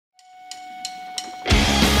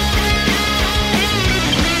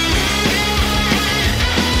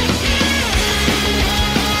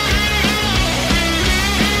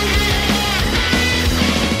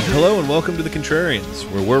and welcome to the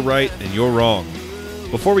Contrarians, where we're right and you're wrong.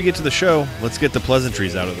 Before we get to the show, let's get the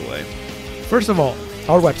pleasantries out of the way. First of all,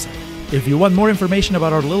 our website. If you want more information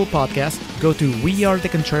about our little podcast, go to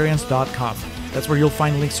wearethecontrarians.com. That's where you'll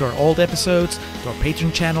find links to our old episodes, to our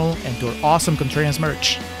Patreon channel, and to our awesome Contrarians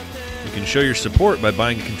merch. You can show your support by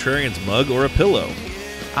buying a Contrarians mug or a pillow.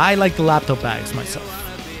 I like the laptop bags myself.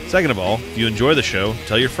 Second of all, if you enjoy the show,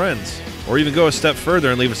 tell your friends. Or even go a step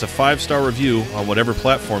further and leave us a 5-star review on whatever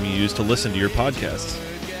platform you use to listen to your podcasts.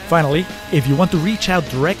 Finally, if you want to reach out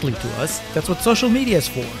directly to us, that's what social media is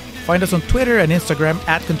for. Find us on Twitter and Instagram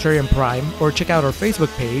at Contrarian Prime, or check out our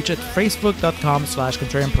Facebook page at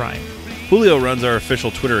facebook.com/Contrarian Prime. Julio runs our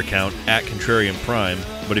official Twitter account at Contrarian Prime,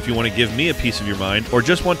 but if you want to give me a piece of your mind or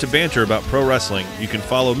just want to banter about pro wrestling, you can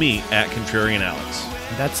follow me at Contrarian Alex.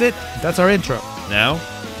 And that's it. That's our intro. Now,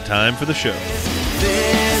 time for the show.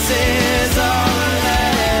 This is all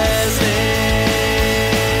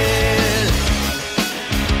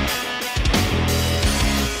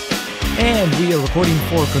And we are recording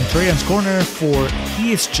for Contrarians Corner for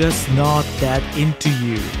He Is Just Not That Into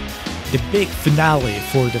You, the big finale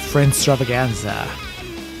for the Friendstravaganza.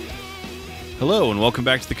 Hello and welcome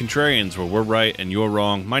back to the Contrarians, where we're right and you're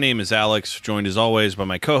wrong. My name is Alex, joined as always by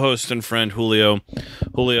my co-host and friend Julio.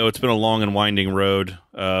 Julio, it's been a long and winding road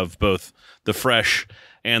of both the fresh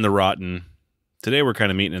and the rotten. Today we're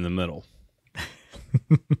kind of meeting in the middle.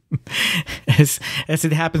 As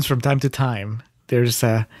it happens from time to time, there's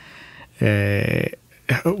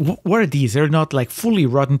what are these? They're not like fully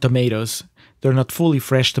rotten tomatoes. They're not fully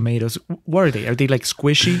fresh tomatoes. What are they? Are they like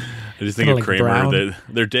squishy? I just think of like Kramer. brown?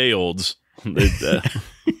 They're day olds. They're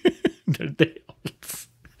day olds.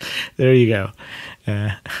 There you go.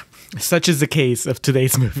 Such is the case of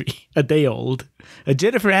today's movie. A day old. A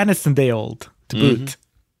Jennifer Aniston day old, to boot.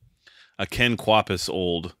 A Ken Kwapis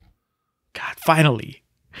old. God, finally.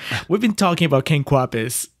 We've been talking about Ken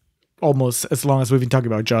Kwapis almost as long as we've been talking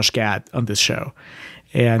about Josh Gad on this show.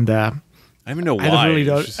 And I don't even know why. I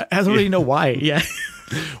don't really know why. Yeah.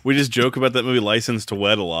 We just joke about that movie License to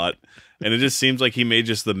Wed a lot. And it just seems like he made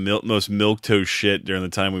just the most milquetoast shit during the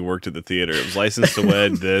time we worked at the theater. It was License to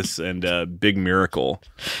Wed, this, and Big Miracle.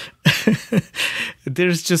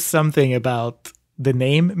 There's just something about the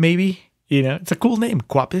name, maybe. You know, it's a cool name,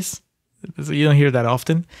 Kwapis. You don't hear that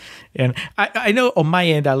often. And I know on my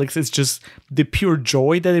end, Alex, it's just the pure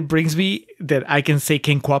joy that it brings me that I can say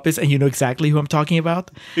Ken Kwapis and you know exactly who I'm talking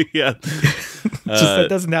about. Yeah. That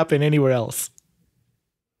doesn't happen anywhere else.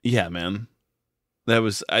 Yeah, man. That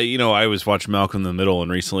was, I was watching Malcolm in the Middle,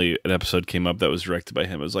 and recently an episode came up that was directed by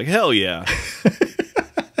him. I was like, hell yeah.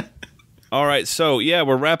 All right, so yeah,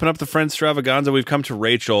 we're wrapping up the Friendstravaganza. We've come to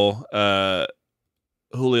Rachel.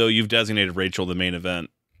 Julio, you've designated Rachel the main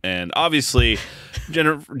event. And obviously,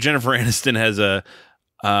 Jennifer Aniston has a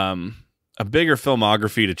bigger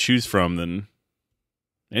filmography to choose from than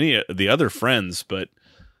any of the other friends, but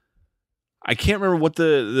I can't remember what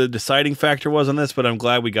the deciding factor was on this, but I'm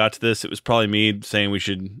glad we got to this. It was probably me saying we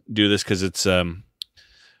should do this because it's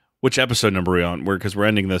which episode number are we on? Because we're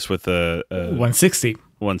ending this with 160.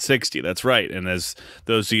 160, that's right. And as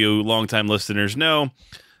those of you longtime listeners know,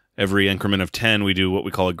 every increment of 10, we do what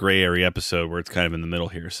we call a gray area episode where it's kind of in the middle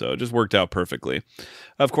here. So it just worked out perfectly.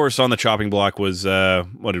 Of course, on the chopping block was,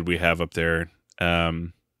 what did we have up there?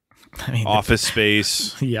 Office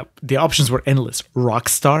Space. Yep. The options were endless.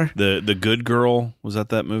 Rockstar. The Good Girl. Was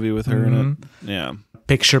that movie with her in it? Yeah.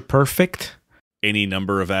 Picture Perfect. Any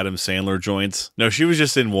number of Adam Sandler joints. No, she was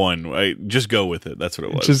just in one. Just go with it. That's what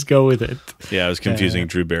it was. Just go with it. Yeah, I was confusing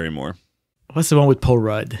Drew Barrymore. What's the one with Paul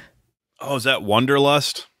Rudd? Oh, is that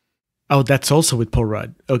Wanderlust? Oh, that's also with Paul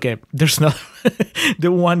Rudd. Okay, there's no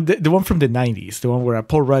the one from the 90s, the one where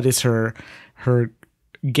Paul Rudd is her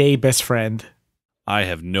gay best friend. I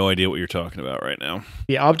have no idea what you're talking about right now.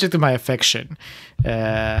 The object of my affection.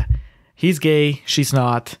 He's gay, she's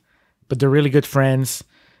not, but they're really good friends.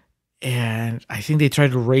 And I think they try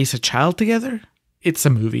to raise a child together. It's a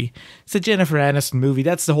movie. It's a Jennifer Aniston movie.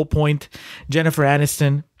 That's the whole point. Jennifer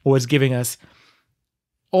Aniston was giving us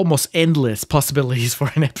almost endless possibilities for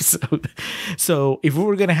an episode. So if we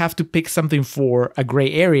were going to have to pick something for a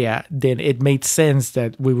gray area, then it made sense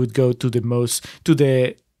that we would go to the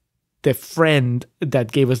friend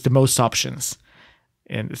that gave us the most options.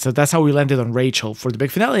 And so that's how we landed on Rachel for the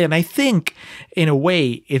big finale. And I think in a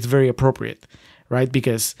way it's very appropriate, right?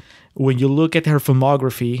 Because when you look at her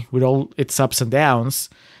filmography with all its ups and downs,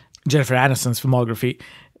 Jennifer Aniston's filmography,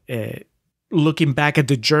 looking back at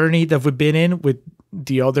the journey that we've been in with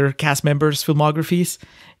the other cast members' filmographies,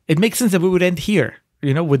 it makes sense that we would end here,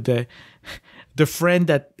 with the friend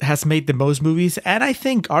that has made the most movies, and I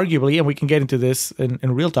think arguably, and we can get into this in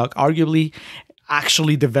real talk, arguably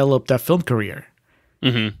actually developed a film career.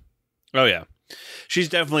 Mm-hmm. Oh, yeah. She's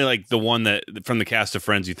definitely like the one that, from the cast of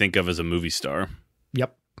Friends, you think of as a movie star.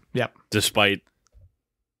 Yep. Despite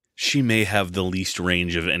she may have the least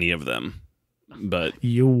range of any of them. But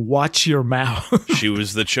you watch your mouth. she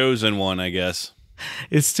was the chosen one, I guess.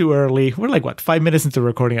 It's too early. We're like, 5 minutes into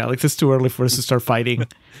recording, Alex. It's too early for us to start fighting.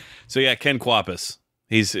 So yeah, Ken Kwapis.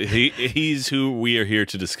 He's who we are here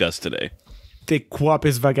to discuss today. The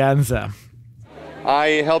Contrarians. I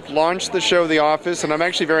helped launch the show The Office, and I'm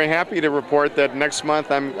actually very happy to report that next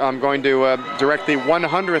month I'm going to direct the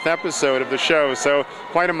 100th episode of the show, so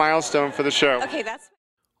quite a milestone for the show. Okay, that's...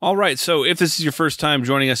 All right, so if this is your first time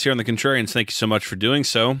joining us here on The Contrarians, thank you so much for doing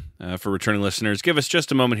so. For returning listeners, give us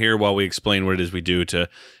just a moment here while we explain what it is we do to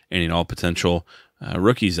any and all potential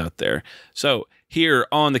rookies out there. So here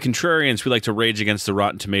on The Contrarians, we like to rage against the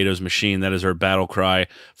Rotten Tomatoes machine. That is our battle cry.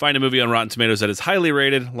 Find a movie on Rotten Tomatoes that is highly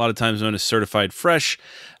rated, a lot of times known as certified fresh.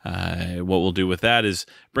 What we'll do with that is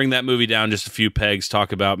bring that movie down just a few pegs,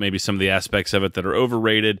 talk about maybe some of the aspects of it that are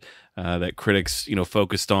overrated, that critics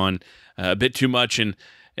focused on a bit too much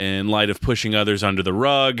in light of pushing others under the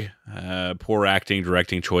rug, poor acting,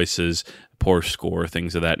 directing choices, poor score,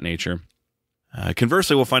 things of that nature.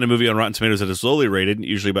 Conversely, we'll find a movie on Rotten Tomatoes that is lowly rated,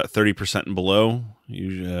 usually about 30% and below.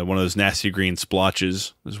 One of those nasty green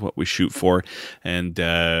splotches is what we shoot for. And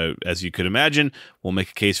as you could imagine, we'll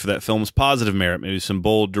make a case for that film's positive merit, maybe some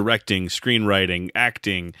bold directing, screenwriting,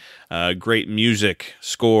 acting, great music,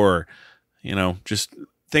 score, just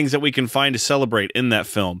things that we can find to celebrate in that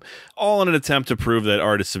film, all in an attempt to prove that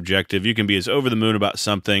art is subjective. You can be as over the moon about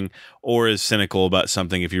something or as cynical about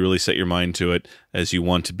something if you really set your mind to it as you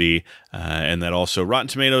want to be. And that also Rotten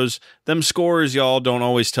Tomatoes, them scores, y'all, don't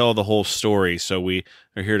always tell the whole story. So we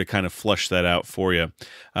are here to kind of flush that out for you.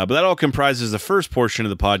 But that all comprises the first portion of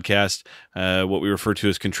the podcast, what we refer to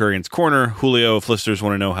as Contrarians Corner. Julio, if listeners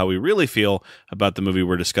want to know how we really feel about the movie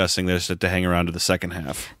we're discussing, there's to hang around to the second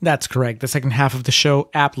half. That's correct. The second half of the show,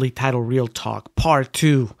 aptly titled Real Talk, Part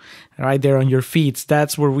 2. Right there on your feeds.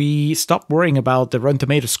 That's where we stop worrying about the Rotten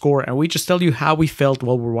Tomatoes score and we just tell you how we felt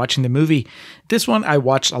while we're watching the movie. This one I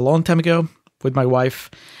watched a long time ago with my wife.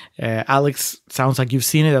 Alex, sounds like you've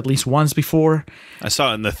seen it at least once before. I saw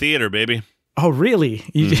it in the theater, baby. Oh, really?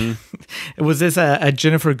 Mm-hmm. Was this a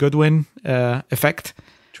Ginnifer Goodwin effect? I'm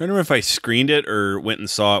trying to remember if I screened it or went and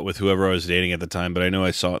saw it with whoever I was dating at the time, but I know I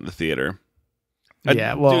saw it in the theater.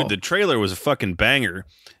 Dude, the trailer was a fucking banger.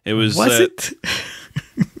 It was it?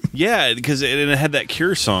 Yeah, because it had that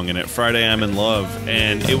Cure song in it, Friday I'm in Love,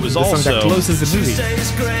 and it was also song that closes the movie.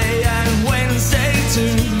 Tuesday's grey and Wednesday too.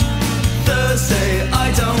 Thursday,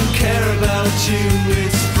 I don't care about you.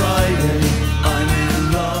 It's Friday, I'm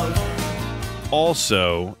in love.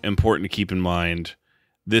 Also important to keep in mind,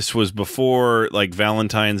 this was before like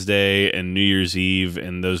Valentine's Day and New Year's Eve,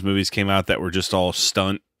 and those movies came out that were just all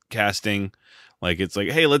stunt casting. Like, it's like,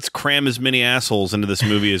 hey, let's cram as many assholes into this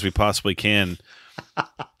movie as we possibly can.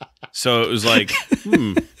 So it was like,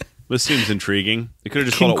 this seems intriguing. They could have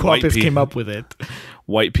just called it White People. Came up with it.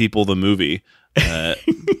 White People, the movie.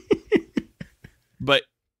 But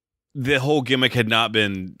the whole gimmick had not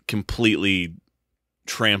been completely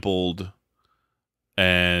trampled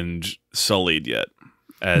and sullied yet.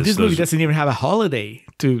 This movie doesn't even have a holiday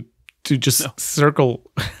to just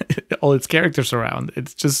circle all its characters around.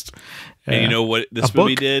 It's just and you know what this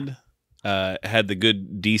movie did? Had the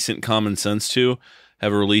good, decent common sense to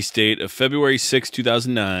have a release date of February 6,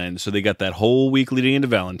 2009. So they got that whole week leading into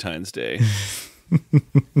Valentine's Day.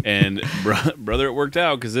 And brother, it worked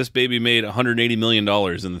out because this baby made $180 million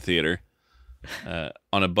in the theater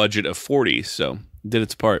on a budget of 40. So did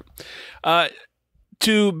its part.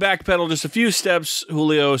 To backpedal just a few steps,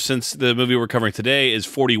 Julio, since the movie we're covering today is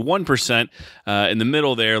 41%. In the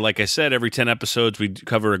middle there, like I said, every 10 episodes we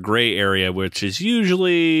cover a gray area, which is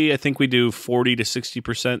usually, I think we do 40 to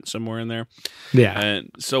 60%, somewhere in there. Yeah. And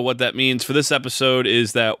so what that means for this episode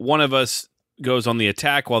is that one of us goes on the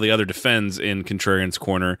attack while the other defends in Contrarians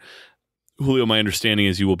Corner. Julio, my understanding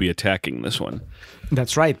is you will be attacking this one.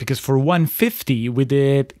 That's right, because for 150, we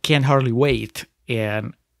did Can't Hardly Wait,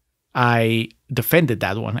 and I defended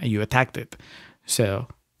that one and you attacked it. So,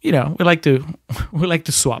 we like to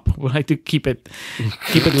swap. We like to keep it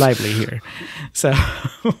lively here. So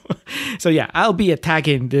yeah, I'll be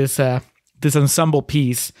attacking this ensemble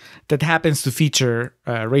piece that happens to feature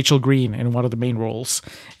Rachel Green in one of the main roles,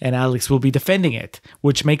 and Alex will be defending it,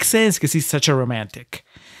 which makes sense because he's such a romantic.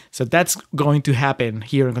 So that's going to happen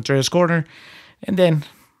here in Contrarians Corner, and then,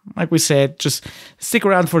 like we said, just stick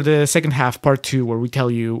around for the second half, part 2, where we tell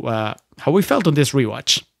you how we felt on this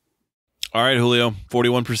rewatch. All right, Julio,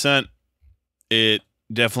 41%. It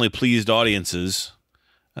definitely pleased audiences.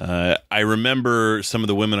 I remember some of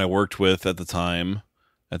the women I worked with at the time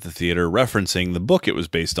at the theater referencing the book it was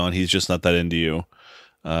based on, He's Just Not That Into You,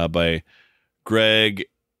 by Greg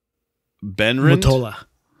Benrind. Motola.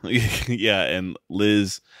 Yeah, and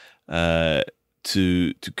Liz Tucillo.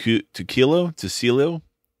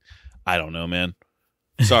 I don't know, man.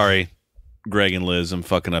 Sorry, Greg and Liz. I'm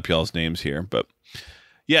fucking up y'all's names here. But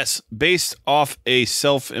yes, based off a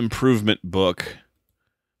self-improvement book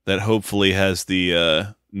that hopefully has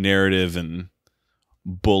the narrative and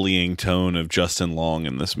bullying tone of Justin Long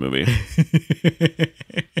in this movie.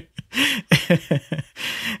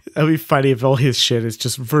 That'd be funny if all his shit is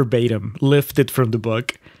just verbatim, lifted from the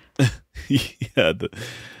book. Yeah,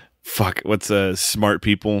 what's Smart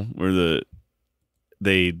People, where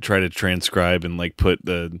they try to transcribe and like put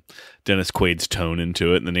the Dennis Quaid's tone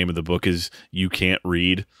into it, and the name of the book is You Can't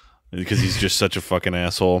Read, because he's just such a fucking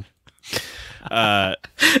asshole. All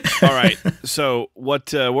right, so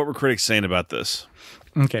what were critics saying about this?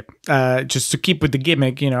 Okay, just to keep with the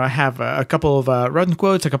gimmick, I have a couple of rotten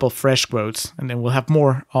quotes, a couple of fresh quotes, and then we'll have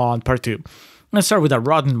more on part 2. Let's start with a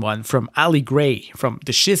rotten one from Ali Gray from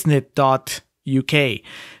theshiznit.uk,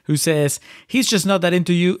 who says, He's Just Not That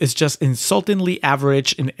Into You is just insultingly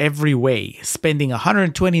average in every way, spending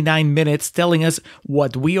 129 minutes telling us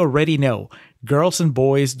what we already know. Girls and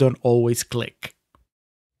boys don't always click.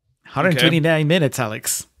 129 minutes,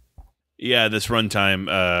 Alex. Yeah, this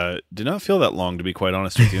runtime did not feel that long, to be quite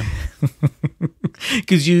honest with you.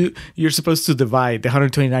 Because you're supposed to divide the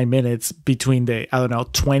 129 minutes between the,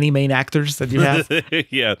 20 main actors that you have.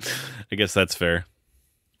 Yeah, I guess that's fair.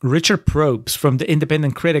 Richard Probst from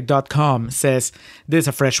theindependentcritic.com says, this is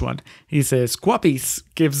a fresh one. He says, Kwapis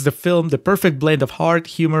gives the film the perfect blend of heart,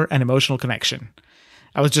 humor, and emotional connection.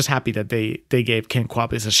 I was just happy that they gave Ken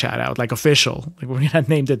Kwapis a shout out, like official. Like, we're going to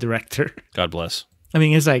name the director. God bless. I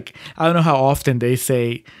mean, it's like, I don't know how often they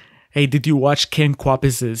say, hey, did you watch Ken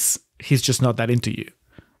Kwapis's He's Just Not That Into You?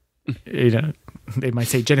 They might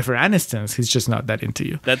say Jennifer Aniston's He's Just Not That Into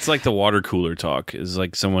You. That's like the water cooler talk. Is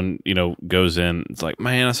like someone, goes in, it's like,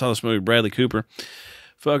 man, I saw this movie, Bradley Cooper.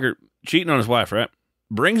 Fucker cheating on his wife, right?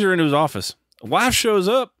 Brings her into his office. Wife shows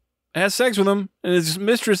up, has sex with him, and his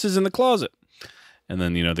mistress is in the closet. And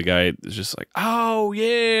then, the guy is just like, oh,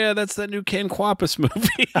 yeah, that's that new Ken Kwapis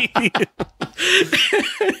movie.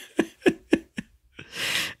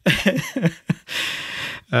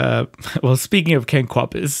 Well, speaking of Ken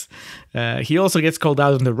Kwapis, he also gets called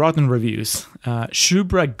out in the rotten reviews.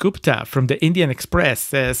 Shubhra Gupta from the Indian Express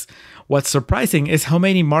says, what's surprising is how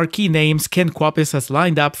many marquee names Ken Kwapis has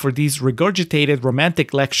lined up for these regurgitated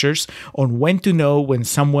romantic lectures on when to know when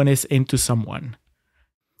someone is into someone.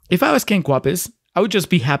 If I was Ken Kwapis, I would just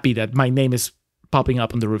be happy that my name is popping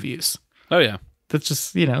up on the reviews. Oh, yeah. That's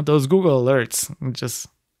just, those Google alerts just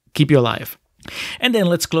keep you alive. And then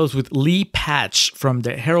let's close with Lee Patch from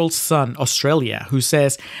the Herald Sun, Australia, who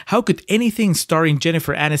says, how could anything starring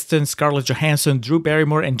Jennifer Aniston, Scarlett Johansson, Drew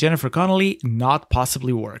Barrymore, and Jennifer Connelly not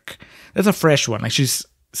possibly work? That's a fresh one. Like, she's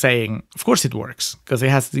saying, of course it works, because it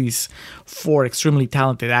has these 4 extremely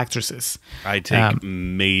talented actresses. I take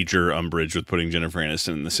major umbrage with putting Jennifer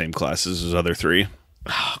Aniston in the same class as those other 3.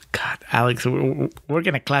 Oh, God, Alex, we're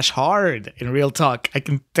going to clash hard in real talk. I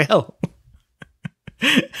can tell.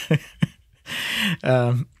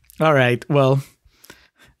 All right. Well,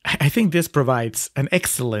 I think this provides an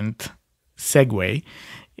excellent segue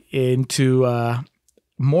into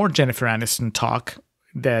more Jennifer Aniston talk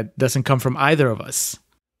that doesn't come from either of us.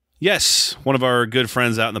 Yes, one of our good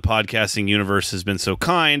friends out in the podcasting universe has been so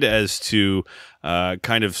kind as to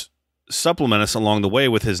kind of supplement us along the way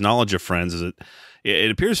with his knowledge of Friends.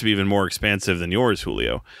 It appears to be even more expansive than yours,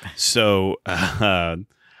 Julio. So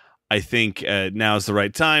I think now is the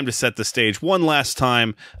right time to set the stage one last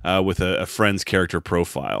time with a Friends character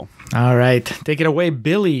profile. All right. Take it away,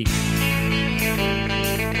 Billy.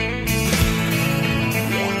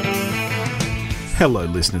 Hello,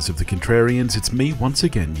 listeners of The Contrarians. It's me once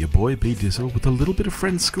again, your boy B Dizzle, with a little bit of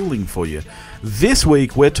Friends schooling for you. This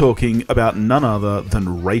week, we're talking about none other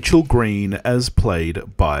than Rachel Green as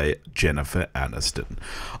played by Jennifer Aniston.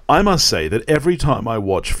 I must say that every time I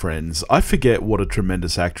watch Friends, I forget what a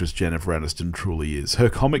tremendous actress Jennifer Aniston truly is. Her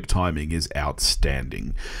comic timing is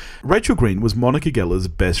outstanding. Rachel Green was Monica Geller's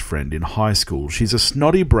best friend in high school. She's a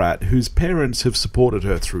snotty brat whose parents have supported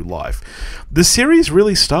her through life. The series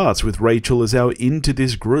really starts with Rachel as our into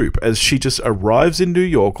this group as she just arrives in New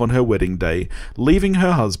York on her wedding day, leaving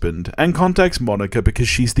her husband, and contacts Monica because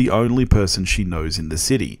she's the only person she knows in the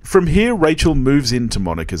city. From here, Rachel moves into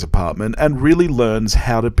Monica's apartment and really learns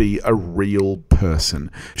how to be a real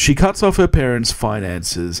person. She cuts off her parents'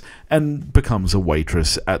 finances and becomes a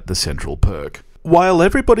waitress at the Central Perk. While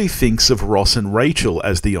everybody thinks of Ross and Rachel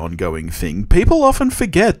as the ongoing thing, people often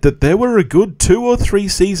forget that there were a good 2 or 3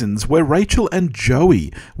 seasons where Rachel and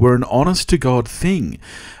Joey were an honest-to-God thing.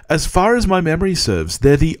 As far as my memory serves,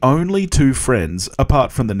 they're the only 2 friends,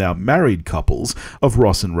 apart from the now married couples of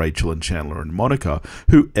Ross and Rachel and Chandler and Monica,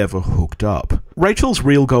 who ever hooked up. Rachel's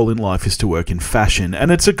real goal in life is to work in fashion,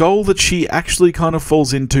 and it's a goal that she actually kind of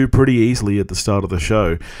falls into pretty easily at the start of the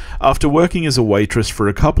show. After working as a waitress for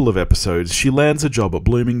a couple of episodes, she lands a job at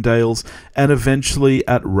Bloomingdale's and eventually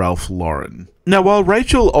at Ralph Lauren. Now, while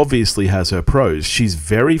Rachel obviously has her pros, she's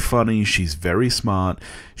very funny, she's very smart,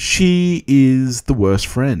 she is the worst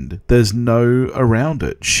friend. There's no around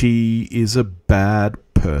it. She is a bad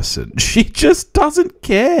person. She just doesn't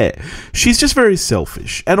care. She's just very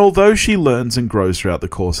selfish, and although she learns and grows throughout the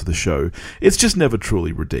course of the show, it's just never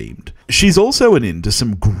truly redeemed. She's also an in to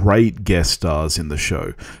some great guest stars in the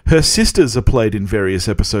show. Her sisters are played in various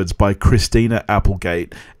episodes by Christina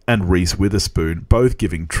Applegate and Reese Witherspoon, both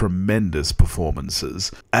giving tremendous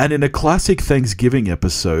performances. And in a classic Thanksgiving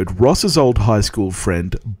episode, Ross's old high school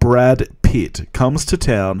friend Brad Pitt comes to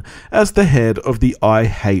town as the head of the I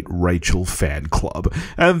Hate Rachel fan club,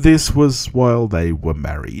 and this was while they were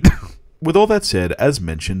married. With all that said, as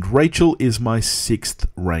mentioned, Rachel is my 6th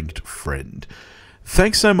ranked friend.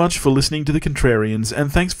 Thanks so much for listening to The Contrarians,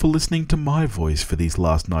 and thanks for listening to my voice for these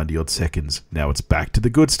last 90 odd seconds. Now it's back to the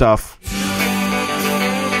good stuff.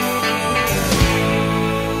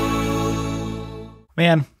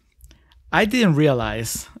 Man, I didn't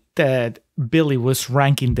realize that Billy was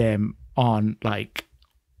ranking them on like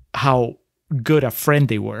how good a friend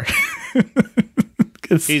they were.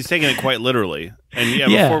 He's taking it quite literally. And yeah,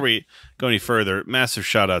 before we go any further, massive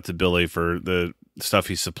shout out to Billy for the stuff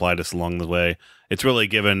he supplied us along the way. It's really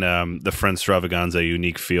given the Friendstravaganza a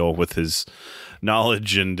unique feel with his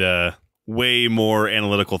knowledge and way more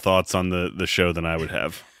analytical thoughts on the show than I would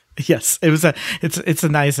have. Yes, it's a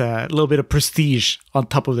nice little bit of prestige on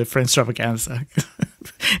top of the Friendstravaganza.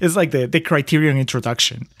 It's like the Criterion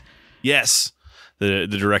introduction. Yes, the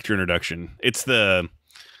director introduction. It's the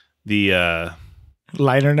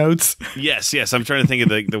liner notes. Yes. I'm trying to think of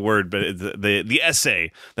the word, but it's the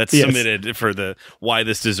essay that's submitted for the why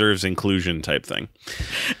this deserves inclusion type thing.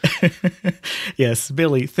 Yes,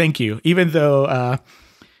 Billy, thank you. Even though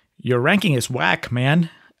your ranking is whack, man.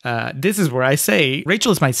 This is where I say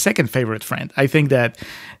Rachel is my 2nd favorite friend. I think that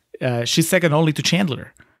she's second only to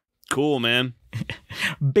Chandler. Cool, man.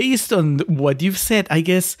 Based on what you've said, I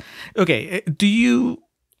guess. Okay, do you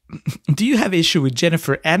have issue with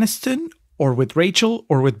Jennifer Aniston or with Rachel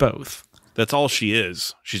or with both? That's all she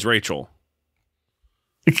is. She's Rachel.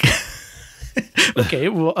 Okay,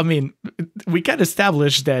 well, I mean, we can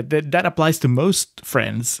establish that applies to most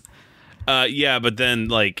friends. Yeah, but then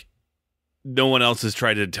like no one else has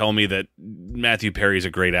tried to tell me that Matthew Perry's a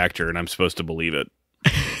great actor, and I'm supposed to believe it.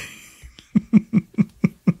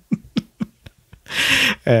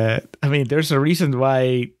 I mean, there's a reason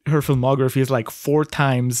why her filmography is like 4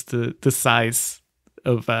 times the size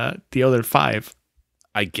of the other 5.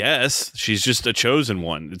 I guess she's just a chosen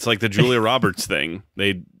one. It's like the Julia Roberts thing.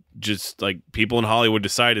 They just like people in Hollywood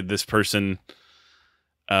decided this person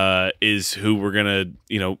is who we're gonna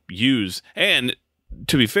use. And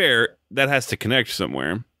to be fair, that has to connect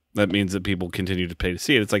somewhere. That means that people continue to pay to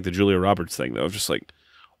see it. It's like the Julia Roberts thing, though. Just like,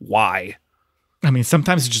 why? I mean,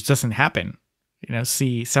 sometimes it just doesn't happen.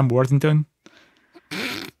 See Sam Worthington.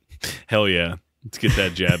 Hell yeah. Let's get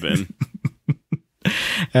that jab in.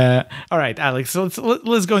 All right, Alex. So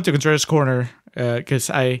let's go into Contrarians Corner because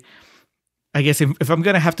I guess if I'm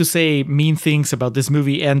gonna have to say mean things about this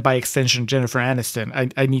movie and by extension Jennifer Aniston,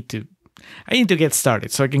 I need to get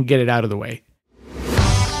started so I can get it out of the way.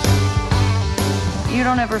 You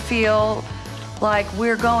don't ever feel like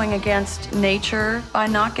we're going against nature by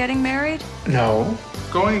not getting married? No.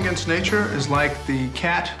 Going against nature is like the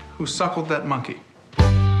cat who suckled that monkey.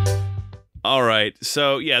 All right.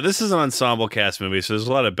 So, yeah, this is an ensemble cast movie, so there's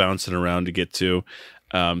a lot of bouncing around to get to.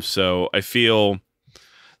 So I feel the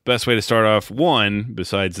best way to start off, one,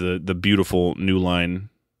 besides the beautiful New Line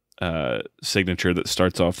signature that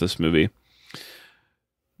starts off this movie,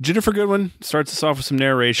 Ginnifer Goodwin starts us off with some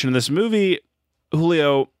narration. In this movie,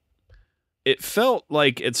 Julio, it felt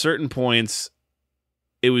like at certain points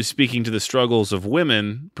it was speaking to the struggles of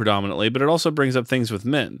women predominantly, but it also brings up things with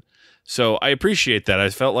men. So I appreciate that. I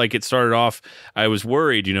felt like it started off, I was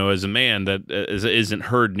worried, as a man that isn't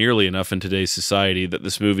heard nearly enough in today's society, that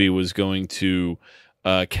this movie was going to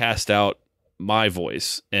cast out my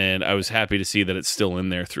voice. And I was happy to see that it's still in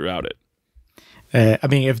there throughout it.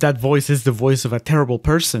 If that voice is the voice of a terrible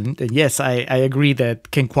person, then yes, I agree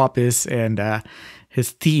that Ken Kwapis and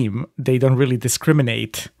his team, they don't really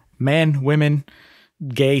discriminate. Men, women,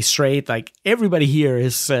 gay, straight, like everybody here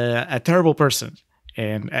is a terrible person.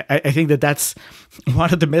 And I think that that's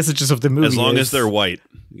one of the messages of the movie. As long as they're white.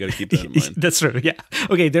 You got to keep that in mind. That's true, yeah.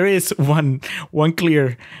 Okay, there is one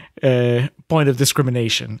clear point of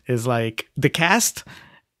discrimination is like the cast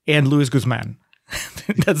and Luis Guzman.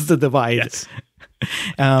 That's the divide. Yes.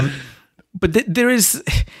 But there is,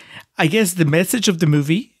 I guess, the message of the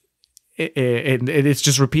movie, and it's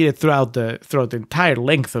just repeated throughout the entire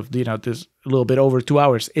length of this a little bit over 2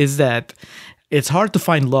 hours, is that it's hard to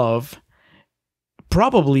find love,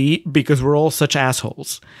 probably because we're all such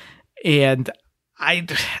assholes. And I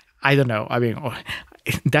don't know. I mean,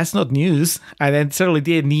 that's not news, and then certainly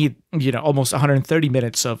did need almost 130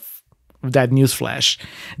 minutes of that news flash.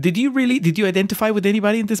 Did you identify with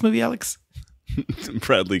anybody in this movie, Alex?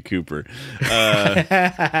 Bradley Cooper.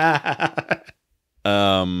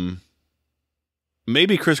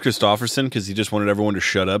 Maybe Chris Christopherson, because he just wanted everyone to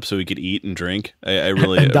shut up so he could eat and drink. I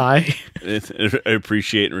really die. I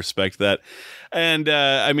appreciate and respect that. And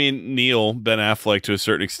Neil, Ben Affleck, to a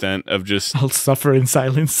certain extent, of just I'll suffer in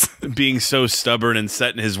silence, being so stubborn and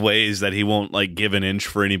set in his ways that he won't give an inch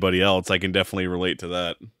for anybody else. I can definitely relate to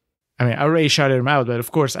that. I mean, I already shouted him out, but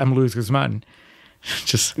of course I'm Luis Guzman.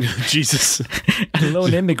 Just Jesus, a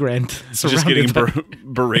lone immigrant, just getting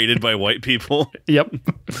berated by white people. Yep.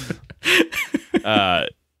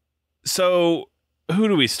 So who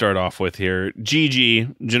do we start off with here?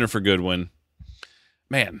 Gigi, Jennifer Goodwin.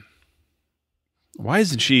 Man, why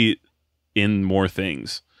isn't she in more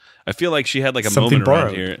things? I feel like she had a Something moment borrowed.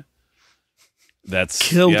 around here. That's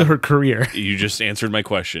killed her career. You just answered my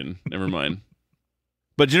question. Never mind.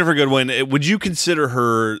 But Jennifer Goodwin, would you consider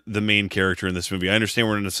her the main character in this movie? I understand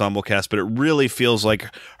we're an ensemble cast, but it really feels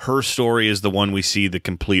like her story is the one we see the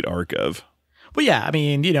complete arc of. Well, yeah, I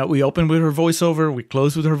mean, we open with her voiceover, we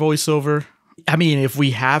close with her voiceover. I mean, if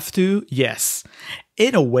we have to, yes.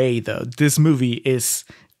 In a way, though, this movie is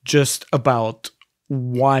just about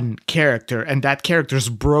one character, and that character is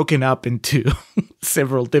broken up into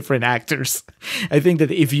several different actors. I think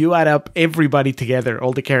that if you add up everybody together,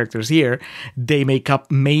 all the characters here, they make up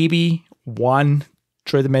maybe one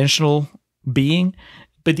three-dimensional being.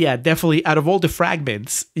 But yeah, definitely out of all the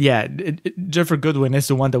fragments, yeah, Jennifer Goodwin is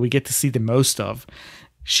the one that we get to see the most of.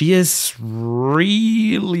 She is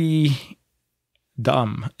really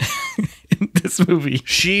dumb in this movie.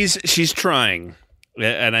 She's trying.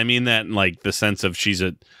 And I mean that in the sense of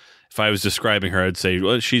if I was describing her, I'd say,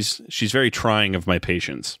 well, she's very trying of my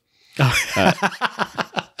patience. I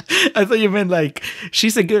thought you meant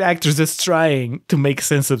she's a good actress that's trying to make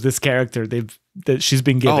sense of this character that she's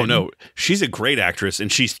been given. Oh no, she's a great actress and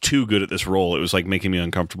she's too good at this role. It was making me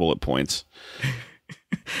uncomfortable at points.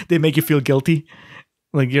 They make you feel guilty.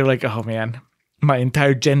 You're oh man, my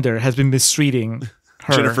entire gender has been mistreating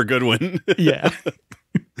her. Jennifer Goodwin. Yeah.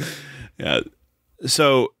 Yeah.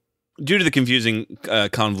 So, due to the confusing,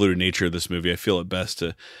 convoluted nature of this movie, I feel it best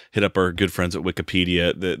to hit up our good friends at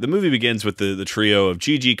Wikipedia. The movie begins with the trio of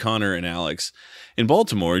Gigi, Connor, and Alex. In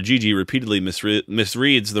Baltimore, Gigi repeatedly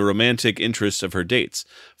misreads the romantic interests of her dates.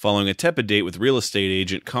 Following a tepid date with real estate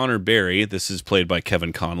agent Connor Barry, this is played by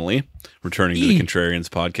Kevin Connolly, returning to the Contrarians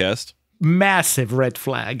podcast. Massive red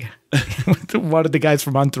flag. One of the guys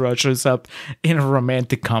from Entourage shows up in a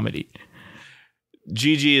romantic comedy.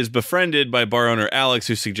 Gigi is befriended by bar owner Alex,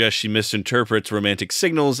 who suggests she misinterprets romantic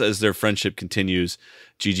signals as their friendship continues.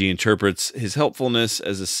 Gigi interprets his helpfulness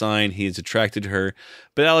as a sign he is attracted to her,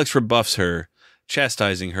 but Alex rebuffs her,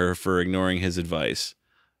 chastising her for ignoring his advice.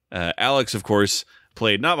 Alex, of course,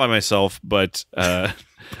 played not by myself, but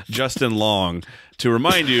Justin Long. To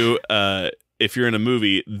remind you, if you're in a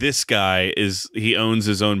movie, this guy he owns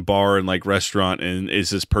his own bar and restaurant and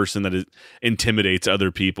is this person that intimidates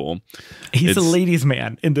other people. He's a ladies'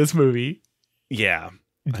 man in this movie. Yeah.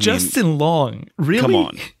 Justin Long. Really? Come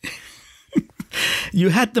on. You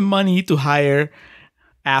had the money to hire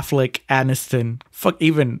Affleck, Aniston,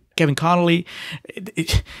 even Kevin Connolly.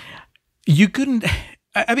 You couldn't.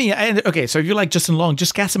 Okay, so if you like Justin Long,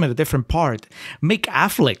 just cast him in a different part. Make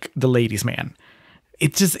Affleck the ladies' man.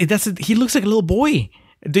 It doesn't. He looks like a little boy.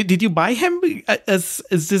 Did you buy him as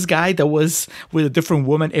this guy that was with a different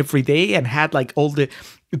woman every day and had all the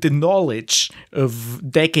the knowledge of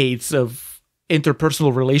decades of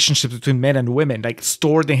interpersonal relationships between men and women, like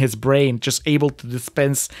stored in his brain, just able to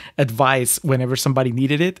dispense advice whenever somebody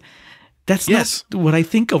needed it. That's not what I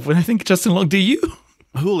think of when I think Justin Long. Do you?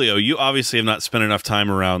 Julio, you obviously have not spent enough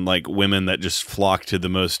time around like women that just flock to the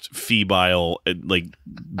most febile, like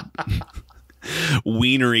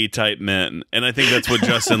wienery type men, and I think that's what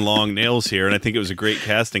Justin Long nails here. And I think it was a great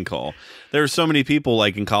casting call. There were so many people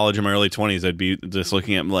like in college in my early 20s, I'd be just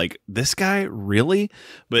looking at him like, this guy really?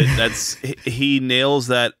 But that's he nails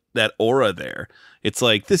that aura there. It's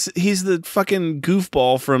like he's the fucking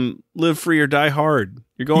goofball from Live Free or Die Hard.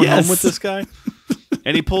 You're going home with this guy?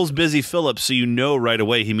 And he pulls Busy Phillips, so you know right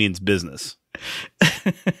away he means business.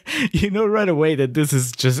 You know right away that this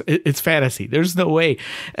is just, it's fantasy. There's no way.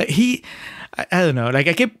 I don't know. Like,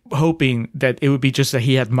 I kept hoping that it would be just that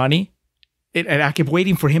he had money. And I kept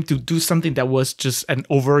waiting for him to do something that was just an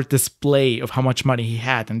overt display of how much money he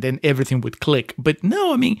had. And then everything would click. But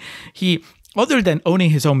no, I mean, other than owning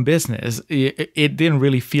his own business, it didn't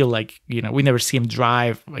really feel like, you know, we never see him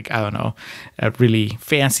drive, like, I don't know, a really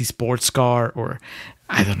fancy sports car, or,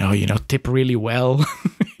 I don't know, you know, tip really well.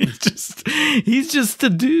 He's just a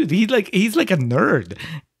dude. He's like a nerd.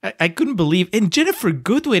 I couldn't believe. And Jennifer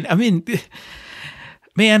Goodwin, I mean,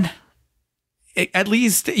 man, at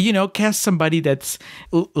least, you know, cast somebody that's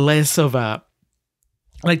less of a,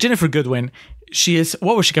 like Jennifer Goodwin. She is,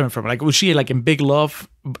 what was she coming from? Like, was she like in Big Love?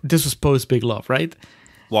 This was post Big Love, right?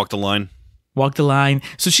 Walk the Line. Walk the Line.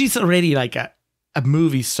 So she's already like a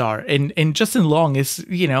movie star. And Justin Long is,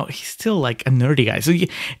 you know, he's still like a nerdy guy. So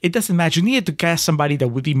it doesn't matter. You needed to cast somebody that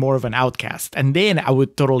would be more of an outcast. And then I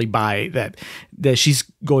would totally buy that she's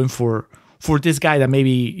going for this guy that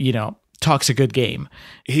maybe, you know, talks a good game.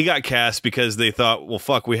 He got cast because they thought, well,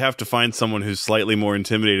 fuck, we have to find someone who's slightly more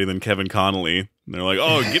intimidating than Kevin Connolly. And they're like,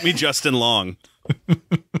 oh, get me Justin Long.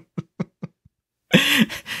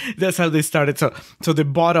 That's how they started. So the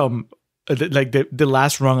bottom, like the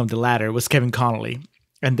last rung of the ladder was Kevin Connolly.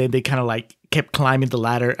 And then they kind of like kept climbing the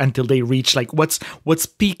ladder until they reached like what's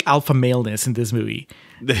peak alpha maleness in this movie.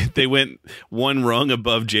 They went one rung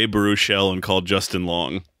above Jay Baruchel and called Justin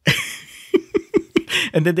Long.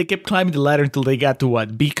 And then they kept climbing the ladder until they got to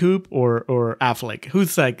what? B. Coop or Affleck?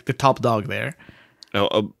 Who's like the top dog there?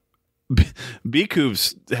 B.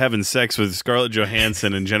 Coop's having sex with Scarlett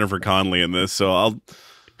Johansson and Jennifer Connelly in this, so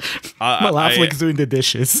Affleck's doing the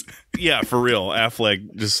dishes. Yeah, for real.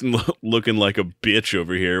 Affleck just looking like a bitch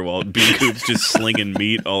over here while B. Coop's just slinging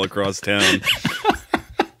meat all across town.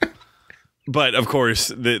 But of course,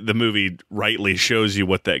 the movie rightly shows you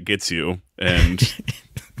what that gets you, and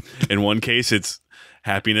in one case, it's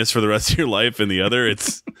happiness for the rest of your life. In the other,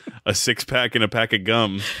 it's a 6-pack and a pack of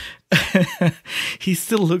gum. He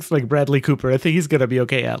still looks like Bradley Cooper. I think he's gonna be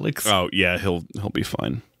okay, Alex. Oh yeah, he'll be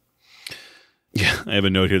fine. Yeah, I have a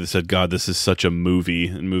note here that said, "God, this is such a movie,"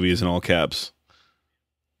 and "movie" is in all caps.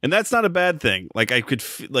 And that's not a bad thing. Like I could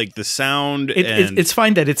like the sound. It's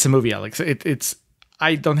fine that it's a movie, Alex. It's.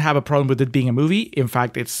 I don't have a problem with it being a movie. In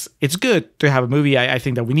fact, it's good to have a movie. I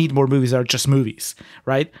think that we need more movies that are just movies,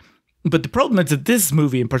 right? But the problem is that this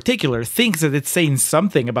movie in particular thinks that it's saying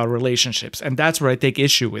something about relationships, and that's where I take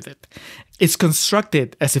issue with it. It's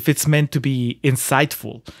constructed as if it's meant to be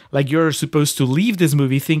insightful. Like you're supposed to leave this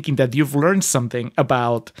movie thinking that you've learned something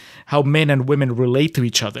about how men and women relate to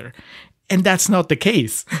each other. And that's not the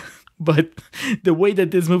case. But the way that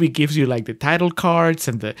this movie gives you like the title cards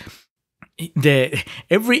and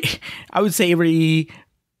every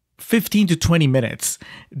 15 to 20 minutes,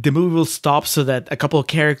 the movie will stop so that a couple of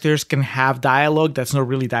characters can have dialogue that's not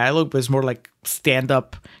really dialogue, but it's more like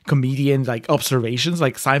stand-up comedian, like observations,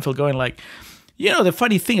 like Seinfeld going like, you know, the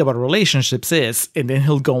funny thing about relationships is, and then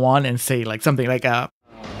he'll go on and say like something like,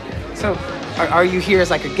 So, are you here as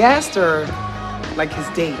like a guest or like his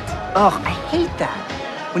date? Oh, I hate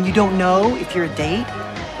that. When you don't know if you're a date.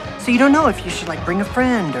 So you don't know if you should like bring a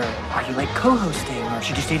friend, or are you like co-hosting, or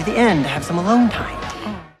should you stay to the end to have some alone time?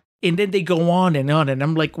 And then they go on, and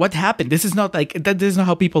I'm like, what happened? This is not like, that is not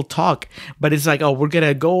how people talk. But it's like, oh, we're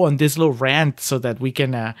gonna go on this little rant so that we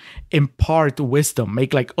can impart wisdom,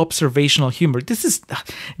 make like observational humor. This is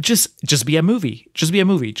just be a movie. Just be a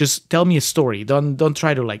movie. Just tell me a story. Don't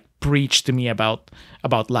try to like preach to me about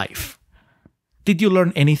life. Did you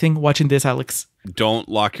learn anything watching this, Alex? Don't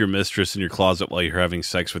lock your mistress in your closet while you're having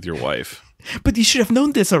sex with your wife. But you should have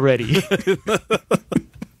known this already.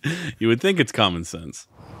 You would think it's common sense.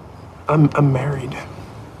 I'm married.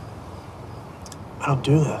 I don't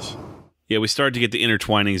do this. Yeah, we start to get the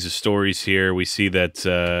intertwinings of stories here. We see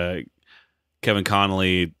that Kevin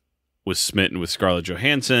Connolly was smitten with Scarlett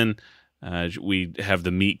Johansson. We have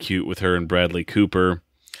the meet cute with her and Bradley Cooper.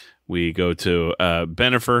 We go to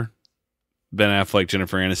Bennifer, Ben Affleck,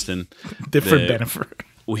 Jennifer Aniston. Different Bennifer.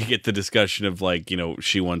 We get the discussion of like,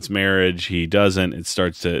 she wants marriage, he doesn't. It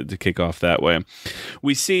starts to kick off that way.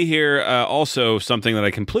 We see here also something that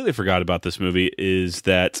I completely forgot about this movie is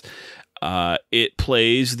that it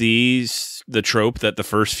plays the trope that the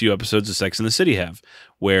first few episodes of Sex and the City have,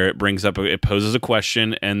 where it poses a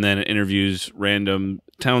question and then it interviews random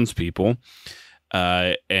townspeople,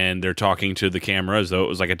 and they're talking to the camera as though it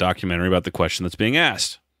was like a documentary about the question that's being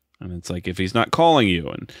asked. And it's like, if he's not calling you,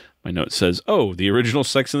 and my note says, oh, the original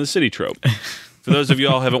Sex and the City trope. For those of you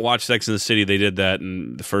all who haven't watched Sex and the City, they did that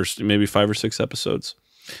in the first maybe 5 or 6 episodes.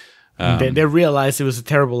 Then they realized it was a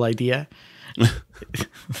terrible idea.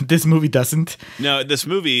 This movie doesn't. No, this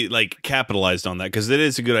movie like capitalized on that because it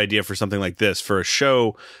is a good idea for something like this. For a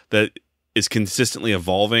show that is consistently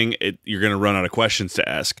evolving, you're going to run out of questions to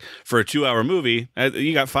ask. For a 2-hour movie,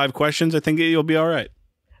 you got 5 questions. I think you'll be all right.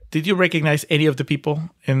 Did you recognize any of the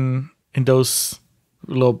people in those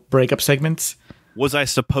little breakup segments? Was I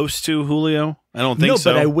supposed to, Julio? I don't think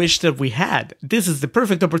so. No, but I wish that we had. This is the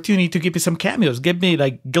perfect opportunity to give me some cameos. Give me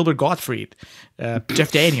like Gilbert Gottfried,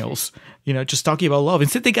 Jeff Daniels, just talking about love.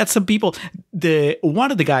 Instead, they got some people.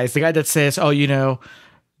 One of the guys, the guy that says, oh,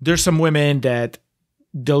 there's some women that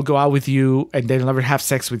they'll go out with you and they'll never have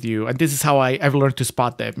sex with you. And this is how I've learned to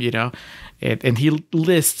spot them, And he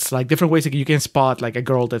lists like different ways that you can spot like a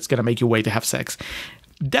girl that's going to make you wait to have sex.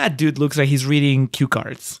 That dude looks like he's reading cue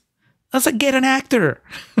cards. I was like, get an actor.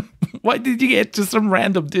 Why did you get just some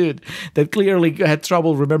random dude that clearly had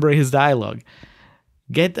trouble remembering his dialogue?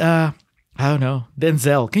 Get, I don't know,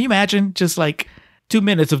 Denzel. Can you imagine just like 2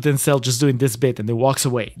 minutes of Denzel just doing this bit and then walks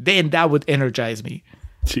away? Then that would energize me.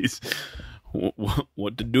 Jeez.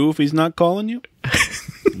 What to do if he's not calling you?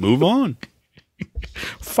 Move on.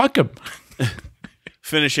 Fuck him.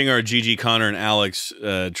 Finishing our Gigi, Connor, and Alex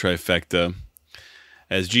trifecta.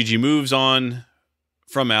 As Gigi moves on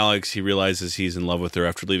from Alex, he realizes he's in love with her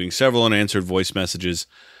after leaving several unanswered voice messages.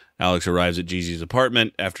 Alex arrives at Gigi's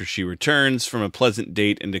apartment after she returns from a pleasant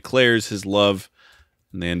date and declares his love,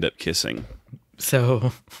 and they end up kissing.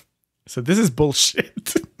 So this is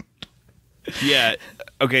bullshit. Yeah.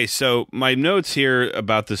 Okay, so my notes here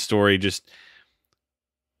about the story just,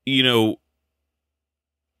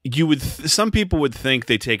 some people would think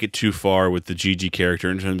they take it too far with the Gigi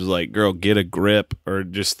character in terms of like, girl, get a grip, or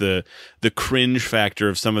just the cringe factor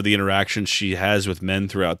of some of the interactions she has with men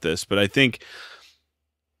throughout this. But I think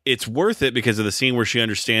it's worth it because of the scene where she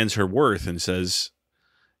understands her worth and says,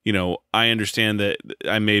 I understand that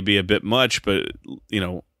I may be a bit much, but,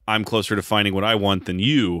 I'm closer to finding what I want than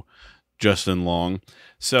you, Justin Long.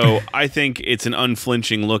 So I think it's an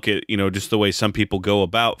unflinching look at, just the way some people go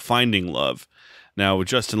about finding love. Now, with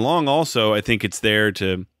Justin Long also, I think it's there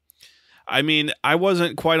to... I mean, I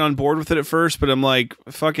wasn't quite on board with it at first, but I'm like,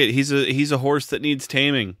 fuck it, he's a horse that needs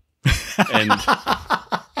taming. And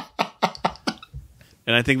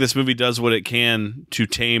I think this movie does what it can to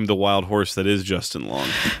tame the wild horse that is Justin Long.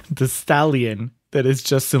 The stallion that is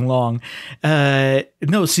Justin Long.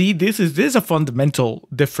 No, see, this is a fundamental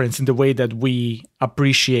difference in the way that we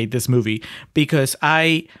appreciate this movie, because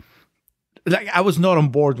I was not on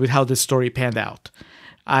board with how this story panned out.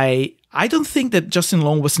 I don't think that Justin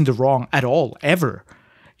Long was in the wrong at all, ever.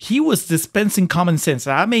 He was dispensing common sense.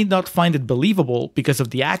 I may not find it believable because of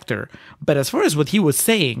the actor, but as far as what he was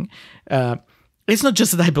saying, it's not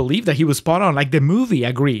just that I believe that he was spot on. Like, the movie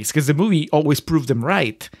agrees, because the movie always proved him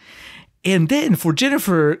right. And then for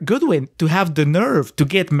Ginnifer Goodwin to have the nerve to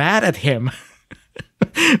get mad at him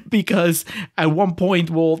because at one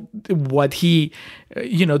point, what he,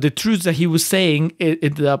 the truths that he was saying, it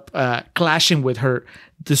ended up clashing with her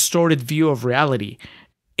distorted view of reality.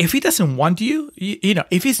 If he doesn't want you,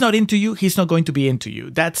 if he's not into you, he's not going to be into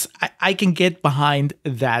you. I can get behind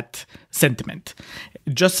that sentiment.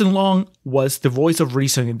 Justin Long was the voice of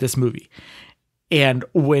reason in this movie. And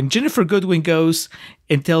when Ginnifer Goodwin goes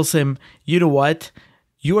and tells him, you know what,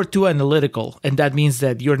 you are too analytical, and that means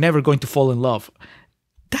that you're never going to fall in love.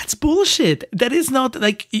 That's bullshit. That is not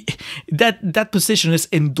like that position is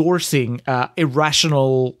endorsing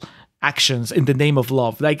irrational actions in the name of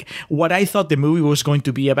love. Like what I thought the movie was going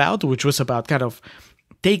to be about, which was about kind of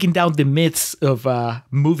taking down the myths of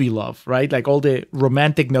movie love, right? Like all the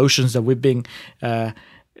romantic notions that we've been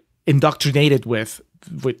indoctrinated with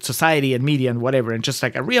society and media and whatever, and just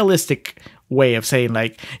like a realistic way of saying,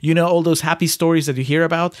 like, all those happy stories that you hear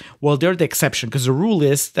about, well, they're the exception, because the rule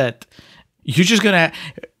is that you're just gonna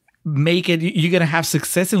make it, you're gonna have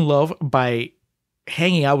success in love by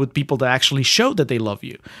hanging out with people that actually show that they love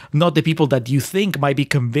you, not the people that you think might be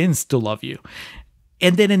convinced to love you.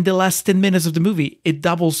 And then in the last 10 minutes of the movie, it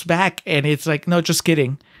doubles back and it's like, no, just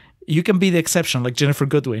kidding. You can be the exception, like Jennifer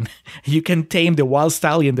Goodwin. You can tame the wild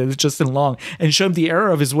stallion that is Justin Long and show him the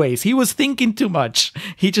error of his ways. He was thinking too much.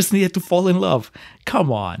 He just needed to fall in love.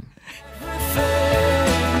 Come on.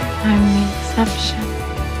 I'm the exception.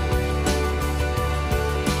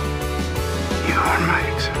 You are my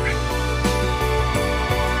exception.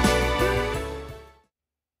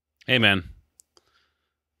 Hey, man.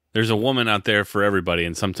 There's a woman out there for everybody,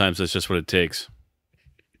 and sometimes that's just what it takes.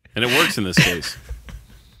 And it works in this case.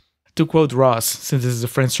 To quote Ross, since this is a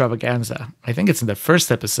Friendstravaganza, I think it's in the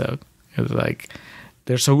first episode. It was like,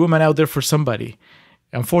 there's a woman out there for somebody.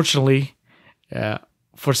 Unfortunately,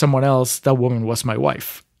 for someone else, that woman was my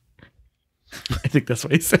wife. I think that's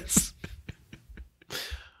what he says.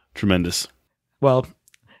 Tremendous. Well,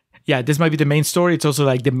 yeah, this might be the main story. It's also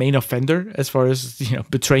like the main offender as far as,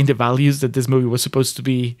 betraying the values that this movie was supposed to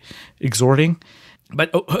be exhorting.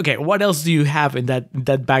 But okay, what else do you have in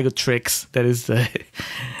that bag of tricks that is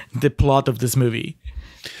the plot of this movie?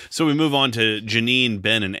 So we move on to Janine,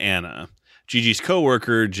 Ben, and Anna. Gigi's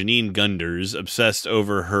coworker, Janine Gunders, obsessed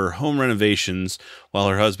over her home renovations, while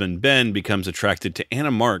her husband, Ben, becomes attracted to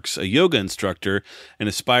Anna Marks, a yoga instructor and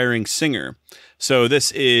aspiring singer. So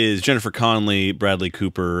this is Jennifer Connelly, Bradley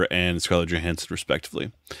Cooper, and Scarlett Johansson,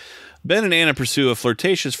 respectively. Ben and Anna pursue a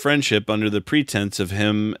flirtatious friendship under the pretense of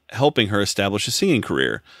him helping her establish a singing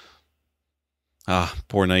career. Ah,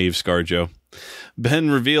 poor naive ScarJo. Ben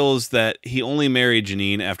reveals that he only married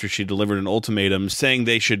Janine after she delivered an ultimatum saying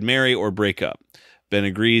they should marry or break up. Ben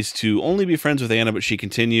agrees to only be friends with Anna, but she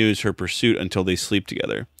continues her pursuit until they sleep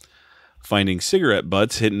together. Finding cigarette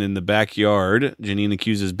butts hidden in the backyard, Janine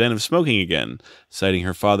accuses Ben of smoking again, citing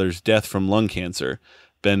her father's death from lung cancer.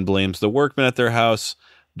 Ben blames the workmen at their house.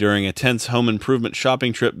 During a tense home improvement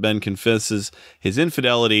shopping trip, Ben confesses his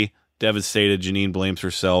infidelity. Devastated, Janine blames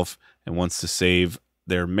herself and wants to save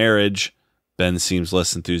their marriage. Ben seems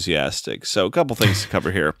less enthusiastic. So a couple things to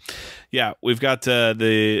cover here. Yeah, we've got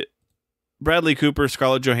the Bradley Cooper,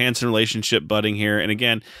 Scarlett Johansson relationship budding here. And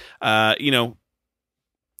again,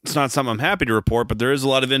 it's not something I'm happy to report, but there is a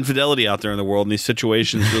lot of infidelity out there in the world, and these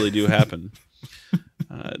situations really do happen.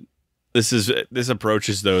 This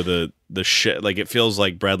approaches though the shit, like it feels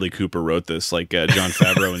like Bradley Cooper wrote this, like Jon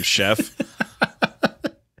Favreau and Chef.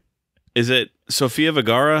 Is it Sofia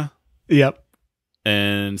Vergara? Yep.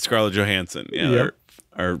 And Scarlett Johansson,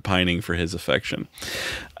 are pining for his affection.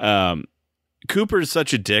 Cooper is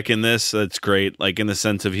such a dick in this. That's great, like in the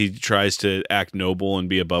sense of he tries to act noble and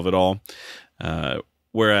be above it all.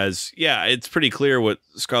 Whereas, it's pretty clear what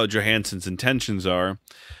Scarlett Johansson's intentions are.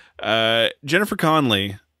 Jennifer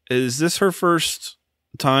Connelly. Is this her first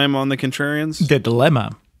time on The Contrarians? The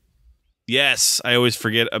Dilemma. Yes, I always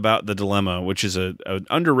forget about The Dilemma, which is an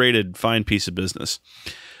underrated, fine piece of business.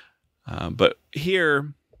 But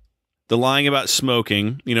here, the lying about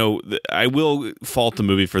smoking, I will fault the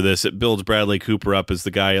movie for this. It builds Bradley Cooper up as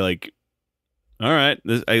the guy, like, all right,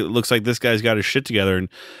 it looks like this guy's got his shit together and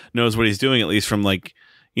knows what he's doing, at least from, like,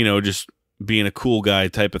 just being a cool guy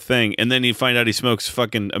type of thing. And then you find out he smokes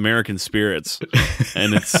fucking American spirits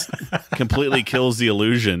and it's completely kills the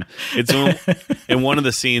illusion. It's in one of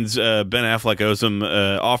the scenes, Ben Affleck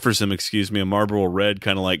offers him, a Marlboro Red,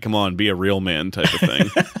 kind of like, come on, be a real man type of thing.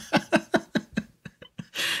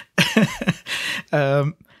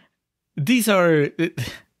 These are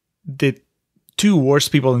the two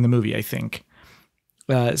worst people in the movie, I think.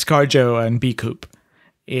 ScarJo and B. Coop.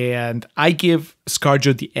 And I give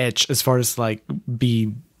ScarJo the edge as far as like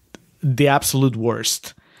being the absolute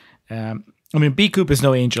worst. B. Coop is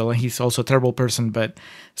no angel and he's also a terrible person, but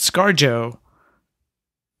ScarJo,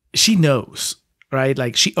 she knows, right?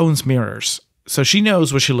 Like she owns mirrors. So she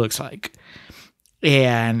knows what she looks like.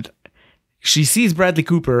 And she sees Bradley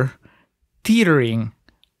Cooper teetering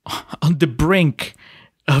on the brink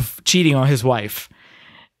of cheating on his wife.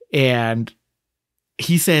 And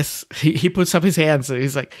he says, he puts up his hands and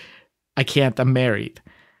he's like, I can't, I'm married.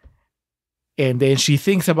 And then she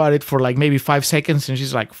thinks about it for like maybe 5 seconds and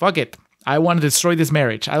she's like, fuck it. I want to destroy this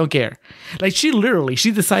marriage. I don't care. Like she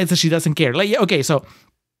decides that she doesn't care. Like, okay, so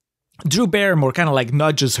Drew Barrymore kind of like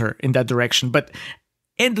nudges her in that direction. But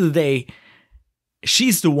end of the day,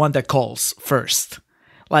 she's the one that calls first.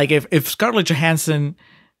 Like if Scarlett Johansson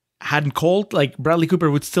hadn't called, like Bradley Cooper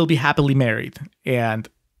would still be happily married. And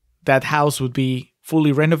that house would be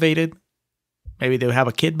fully renovated. Maybe they'll have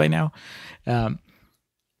a kid by now.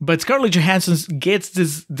 But Scarlett Johansson gets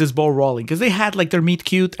this ball rolling because they had like their meet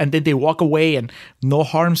cute and then they walk away and no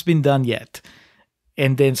harm's been done yet.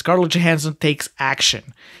 And then Scarlett Johansson takes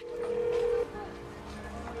action.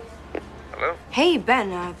 Hello? Hey,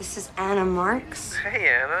 Ben, this is Anna Marks. Hey,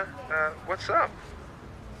 Anna. What's up?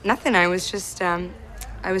 Nothing, I was just,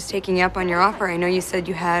 I was taking you up on your offer. I know you said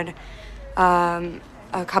you had,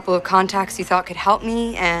 a couple of contacts you thought could help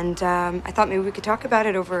me, and, I thought maybe we could talk about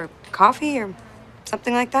it over coffee or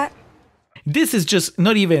something like that. This is just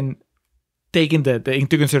not even taking the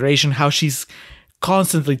into consideration how she's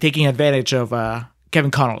constantly taking advantage of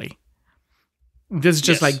Kevin Connolly. This is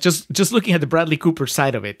just like just looking at the Bradley Cooper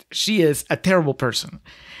side of it. She is a terrible person.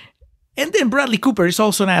 And then Bradley Cooper is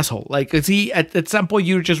also an asshole. Like, is he at some point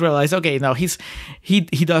you just realize, okay, no, he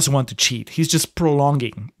doesn't want to cheat. He's just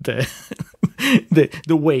prolonging the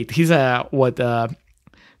the wait. He's what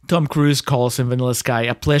Tom Cruise calls in Vanilla Sky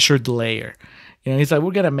a pleasure delayer. You know, he's like,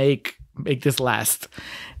 we're gonna make this last.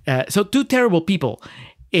 So two terrible people,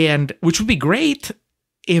 and which would be great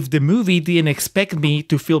if the movie didn't expect me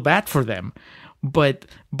to feel bad for them. But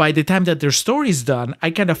by the time that their story's done, I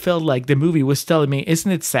kind of felt like the movie was telling me,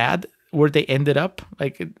 isn't it sad where they ended up?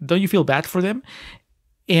 Like, don't you feel bad for them?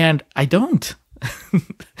 And I don't.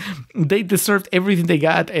 They deserved everything they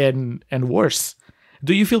got and worse.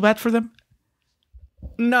 Do you feel bad for them?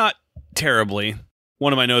 Not terribly.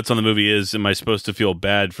 One of my notes on the movie is, am I supposed to feel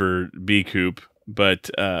bad for B. Coop? But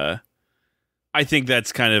I think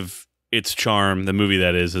that's kind of its charm, the movie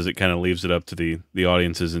that is it kind of leaves it up to the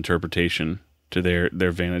audience's interpretation, to their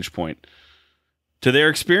vantage point, to their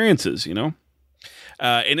experiences, you know?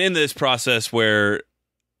 And in this process where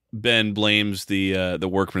Ben blames the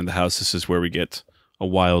workman in the house, this is where we get a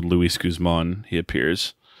wild Luis Guzman. He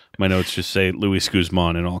appears. My notes just say Luis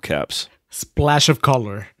Guzman in all caps. Splash of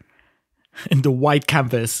color. And the white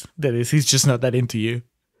canvas, that is, he's just not that into you.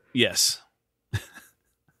 Yes.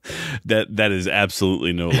 That is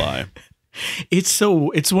absolutely no lie. It's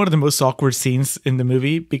one of the most awkward scenes in the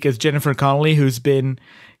movie because Jennifer Connelly, who's been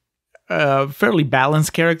a fairly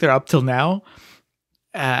balanced character up till now,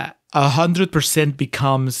 100%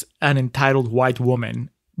 becomes an entitled white woman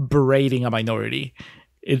berating a minority.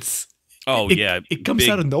 It comes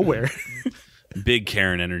out of nowhere. Big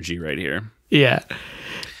Karen energy right here. Yeah.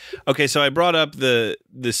 Okay, so I brought up the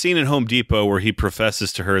scene at Home Depot where he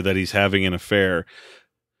professes to her that he's having an affair.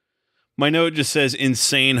 My note just says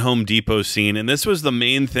insane Home Depot scene, and this was the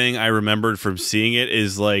main thing I remembered from seeing it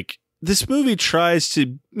is like this movie tries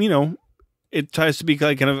to, it tries to be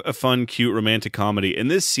like kind of a fun, cute, romantic comedy,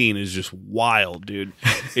 and this scene is just wild, dude.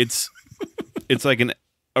 It's like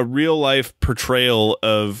a real life portrayal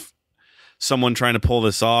of someone trying to pull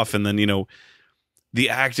this off, and then the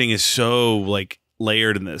acting is so like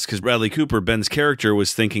layered in this because Bradley Cooper, Ben's character,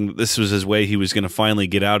 was thinking that this was his way he was going to finally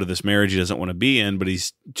get out of this marriage he doesn't want to be in, but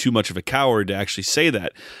he's too much of a coward to actually say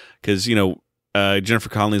that because Jennifer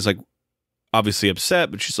Connelly is like obviously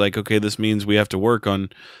upset, but she's like, okay, this means we have to work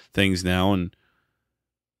on things now, and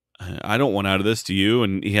I don't want out of this, do you?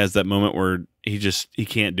 And he has that moment where he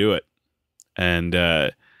can't do it, and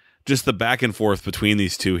just the back and forth between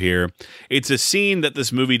these two here. It's a scene that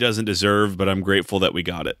this movie doesn't deserve, but I'm grateful that we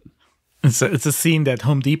got it. It's a scene that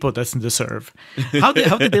Home Depot doesn't deserve. How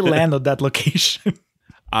did they land on that location?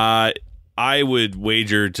 I would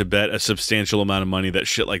wager to bet a substantial amount of money that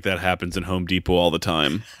shit like that happens in Home Depot all the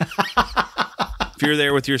time. If you're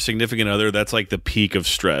there with your significant other, that's like the peak of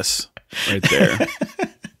stress right there.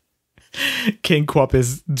 Ken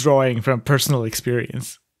Kwapis drawing from personal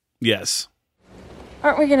experience. Yes.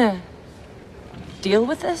 Aren't we gonna deal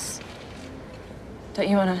with this? Don't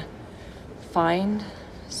you want to find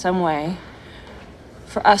some way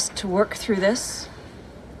for us to work through this?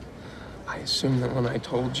 I assumed that when I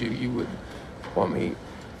told you, you would want me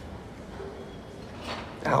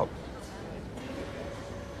out.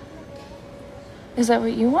 Is that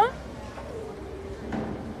what you want?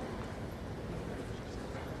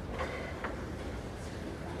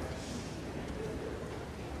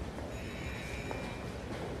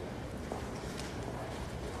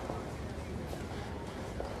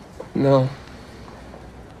 No.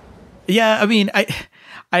 Yeah, I mean,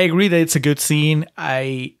 I agree that it's a good scene.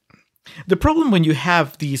 The problem when you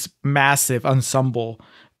have these massive ensemble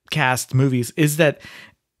cast movies is that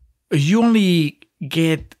you only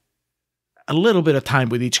get a little bit of time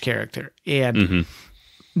with each character. And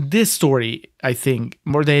this story, I think,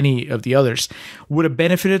 more than any of the others, would have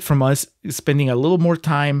benefited from us spending a little more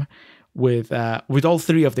time with all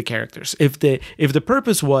three of the characters. If the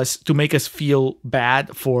purpose was to make us feel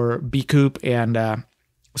bad for B. Coop and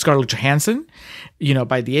Scarlett Johansson,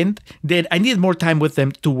 by the end, then I needed more time with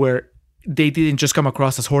them to where they didn't just come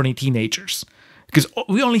across as horny teenagers. Because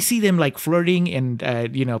we only see them like flirting and,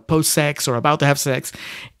 post-sex or about to have sex.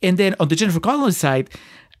 And then on the Jennifer Connelly side,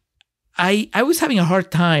 I was having a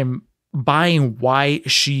hard time buying why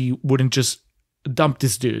she wouldn't just dump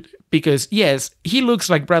this dude because yes, he looks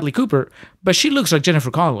like Bradley Cooper, but she looks like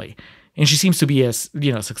Jennifer Connelly, and she seems to be as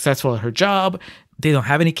successful at her job. They don't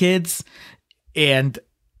have any kids, and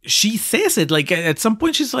she says it like at some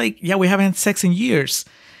point she's like, "Yeah, we haven't had sex in years."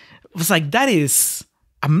 It was like that is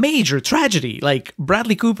a major tragedy. Like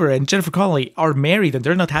Bradley Cooper and Jennifer Connelly are married and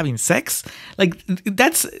they're not having sex. Like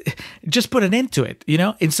that's just put an end to it,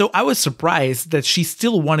 And so I was surprised that she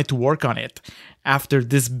still wanted to work on it after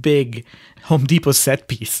this big Home Depot set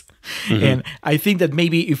piece. Mm-hmm. And I think that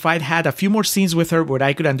maybe if I'd had a few more scenes with her where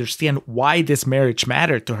I could understand why this marriage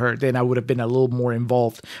mattered to her, then I would have been a little more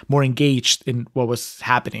involved, more engaged in what was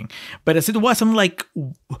happening. But as it was, I'm like,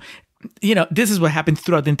 this is what happened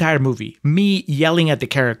throughout the entire movie. Me yelling at the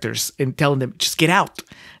characters and telling them, just get out.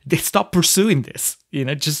 They stop pursuing this.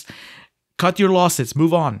 Just cut your losses,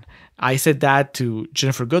 move on. I said that to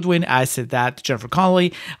Jennifer Goodwin. I said that to Jennifer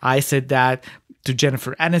Connelly. I said that to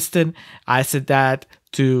Jennifer Aniston. I said that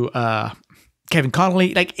to Kevin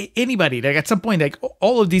Connolly. Like anybody. Like at some point, like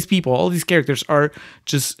all of these people, all these characters are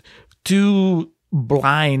just too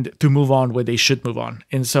blind to move on when they should move on.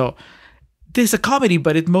 And so this is a comedy,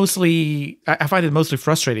 but I find it mostly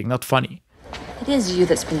frustrating, not funny. It is you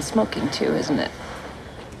that's been smoking too, isn't it?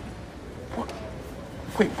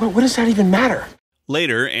 Wait, what does that even matter?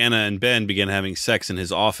 Later, Anna and Ben begin having sex in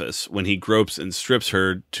his office when he gropes and strips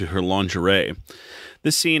her to her lingerie.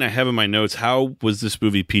 This scene I have in my notes, how was this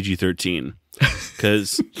movie PG-13?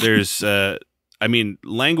 Because there's,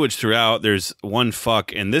 language throughout, there's one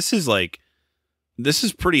fuck, and this is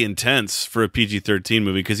pretty intense for a PG-13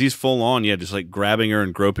 movie because he's full on, just like grabbing her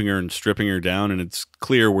and groping her and stripping her down, and it's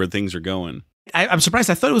clear where things are going. I'm surprised.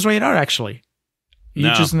 I thought it was rated R, actually.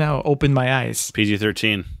 You just now opened my eyes.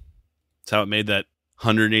 PG-13. That's how it made that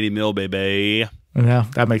 180 mil, baby. No,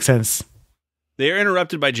 that makes sense. They are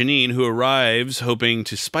interrupted by Janine, who arrives hoping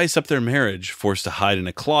to spice up their marriage, forced to hide in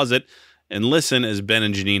a closet and listen as Ben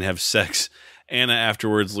and Janine have sex. Anna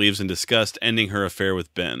afterwards leaves in disgust, ending her affair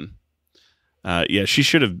with Ben. She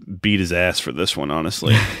should have beat his ass for this one,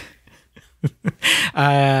 honestly.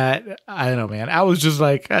 I don't know, man. I was just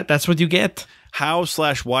like, that's what you get.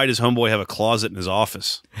 How/why does Homeboy have a closet in his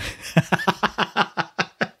office?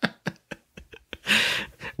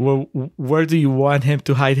 Well, where do you want him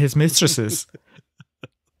to hide his mistresses?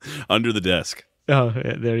 Under the desk. Oh,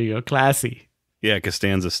 there you go. Classy. Yeah,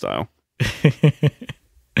 Costanza style.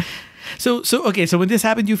 So when this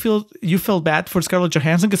happened, you felt bad for Scarlett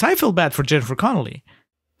Johansson? Because I felt bad for Jennifer Connelly.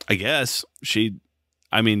 I guess she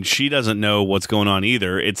doesn't know what's going on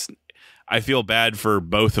either. I feel bad for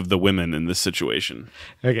both of the women in this situation.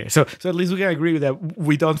 Okay, so at least we can agree with that.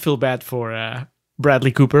 We don't feel bad for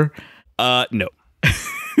Bradley Cooper. No.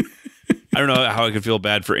 I don't know how I could feel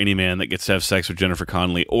bad for any man that gets to have sex with Jennifer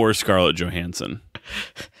Connelly or Scarlett Johansson.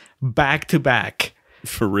 Back to back.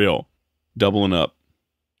 For real. Doubling up.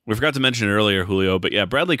 We forgot to mention it earlier, Julio, but yeah,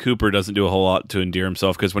 Bradley Cooper doesn't do a whole lot to endear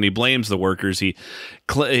himself because when he blames the workers, he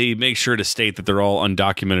makes sure to state that they're all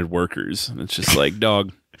undocumented workers. And it's just like,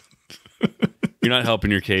 dog, you're not helping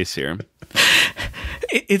your case here.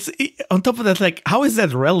 It's on top of that, like, how is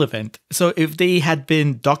that relevant? So if they had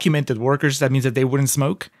been documented workers, that means that they wouldn't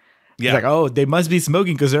smoke? Yeah. It's like, oh, they must be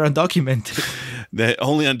smoking because they're undocumented. The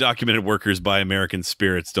only undocumented workers buy American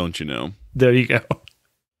spirits, don't you know? There you go.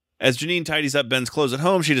 As Janine tidies up Ben's clothes at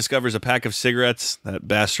home, she discovers a pack of cigarettes. That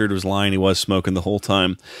bastard was lying, he was smoking the whole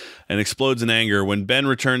time, and explodes in anger. When Ben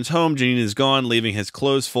returns home, Janine is gone, leaving his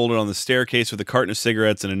clothes folded on the staircase with a carton of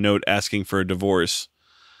cigarettes and a note asking for a divorce.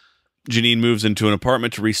 Janine moves into an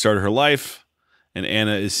apartment to restart her life, and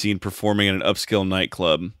Anna is seen performing at an upscale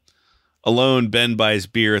nightclub. Alone, Ben buys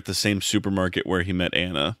beer at the same supermarket where he met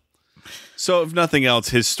Anna. So, if nothing else,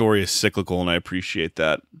 his story is cyclical, and I appreciate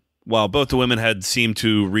that. While both the women had seemed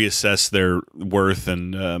to reassess their worth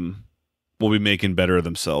and will be making better of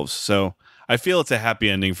themselves. So, I feel it's a happy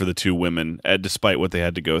ending for the two women, despite what they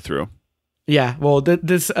had to go through. Yeah, well,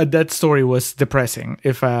 that story was depressing.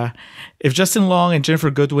 If Justin Long and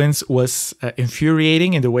Jennifer Goodwin's was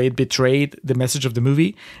infuriating in the way it betrayed the message of the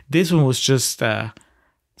movie, this one was just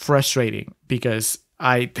frustrating because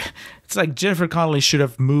it's like Jennifer Connelly should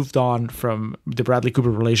have moved on from the Bradley Cooper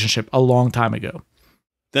relationship a long time ago.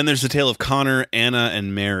 Then there's the tale of Connor, Anna,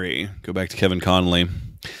 and Mary. Go back to Kevin Connolly.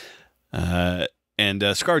 And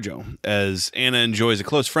ScarJo, as Anna enjoys a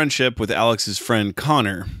close friendship with Alex's friend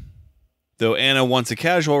Connor. Though Anna wants a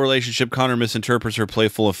casual relationship, Connor misinterprets her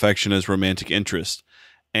playful affection as romantic interest.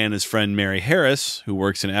 Anna's friend Mary Harris, who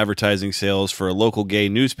works in advertising sales for a local gay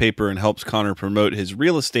newspaper and helps Connor promote his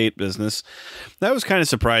real estate business. That was kind of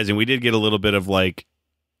surprising. We did get a little bit of like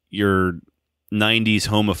your 90s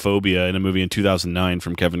homophobia in a movie in 2009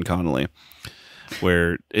 from Kevin Connolly.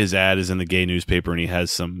 where his ad is in the gay newspaper and he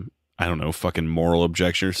has some, I don't know, fucking moral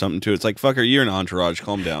objection or something to it. It's like, fucker, you're an entourage.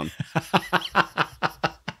 Calm down.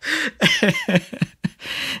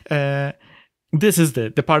 This is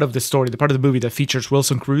the part of the story, the part of the movie that features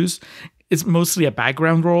Wilson Cruz. It's mostly a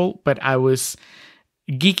background role, but I was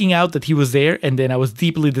geeking out that he was there, and then I was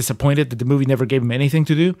deeply disappointed that the movie never gave him anything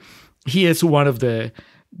to do. He is one of the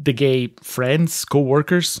gay friends,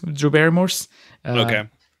 co-workers, Drew Barrymore's. Okay.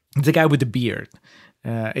 The guy with the beard.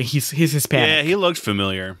 He's Hispanic. Yeah, he looked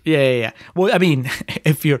familiar. Yeah. Well, I mean,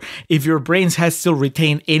 if your brains has still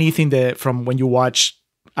retained anything from when you watch,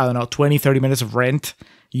 I don't know, 20, 30 minutes of Rent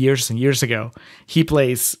years and years ago, he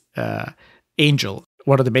plays Angel,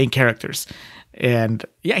 one of the main characters. And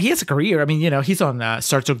yeah, he has a career. I mean, he's on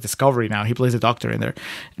Star Trek Discovery now. He plays a doctor in there.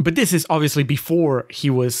 But this is obviously before he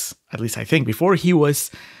was, at least I think, before he was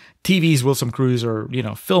TV's Wilson Cruz or,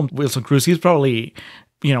 filmed Wilson Cruz. He's probably,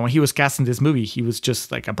 when he was cast in this movie, he was just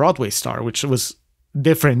like a Broadway star, which was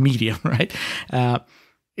different medium, right?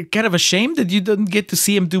 Kind of a shame that you didn't get to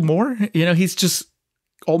see him do more. He's just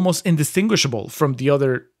almost indistinguishable from the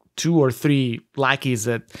other 2 or 3 lackeys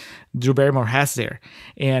that Drew Barrymore has there.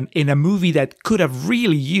 And in a movie that could have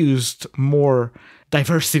really used more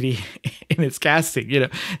diversity in its casting,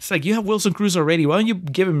 it's like, you have Wilson Cruz already. Why don't you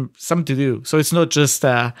give him something to do? So it's not just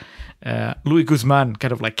Louis Guzman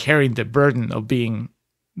kind of like carrying the burden of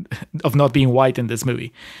not being white in this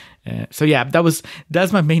movie. So yeah,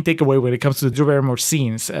 that's my main takeaway when it comes to the Drew Barrymore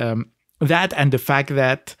scenes. That and the fact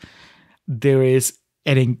that there is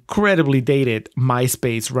an incredibly dated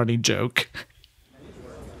MySpace running joke.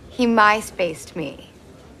 He MySpaced me.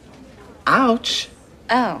 Ouch.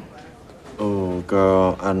 Oh. Oh,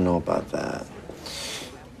 girl, I don't know about that.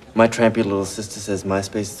 My trampy little sister says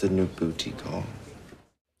MySpace is the new booty call.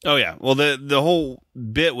 Oh, yeah. Well, the whole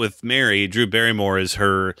bit with Mary, Drew Barrymore, is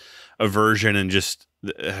her aversion and just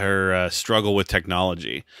her struggle with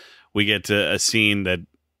technology. We get to a scene that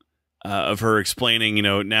of her explaining,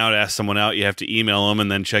 now to ask someone out, you have to email them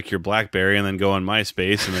and then check your BlackBerry and then go on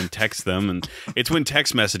MySpace and then text them. And it's when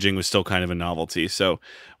text messaging was still kind of a novelty. So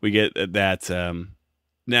we get that.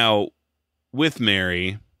 Now, with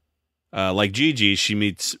Mary, like Gigi, she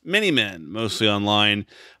meets many men, mostly online,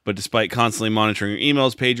 but despite constantly monitoring her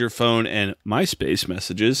emails, pager, phone, and MySpace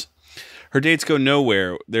messages, her dates go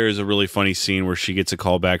nowhere. There is a really funny scene where she gets a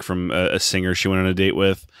call back from a singer she went on a date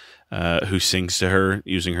with, who sings to her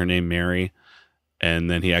using her name Mary, and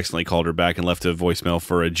then he accidentally called her back and left a voicemail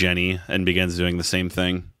for a Jenny and begins doing the same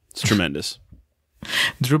thing. It's tremendous.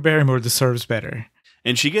 Drew Barrymore deserves better.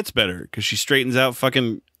 And she gets better because she straightens out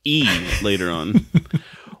fucking E later on.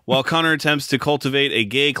 While Connor attempts to cultivate a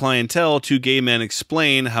gay clientele, 2 gay men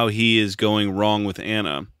explain how he is going wrong with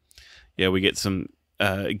Anna. Yeah, we get some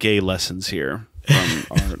gay lessons here from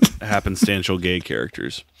our happenstantial gay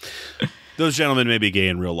characters. Those gentlemen may be gay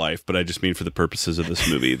in real life, but I just mean for the purposes of this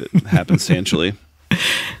movie that happenstantially.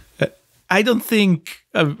 I don't think,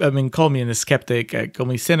 I mean, call me a skeptic, call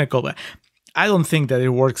me cynical, but I don't think that it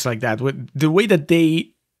works like that. The way that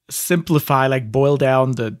they simplify, like boil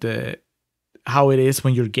down the how it is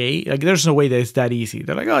when you're gay, like there's no way that it's that easy.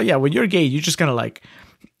 They're like, oh yeah, when you're gay, you just kind of like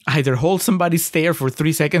either hold somebody's stare for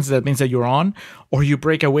 3 seconds, that means that you're on, or you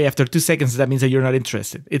break away after 2 seconds, that means that you're not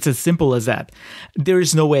interested. It's as simple as that. There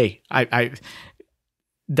is no way.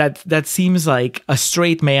 That seems like a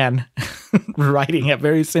straight man writing a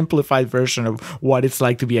very simplified version of what it's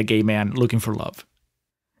like to be a gay man looking for love.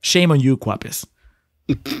 Shame on you, Kwapis.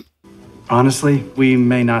 Honestly, we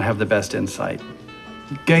may not have the best insight.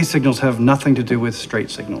 Gay signals have nothing to do with straight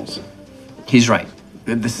signals. He's right.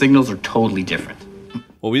 The signals are totally different.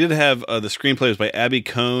 Well, we did have the screenplay was by Abby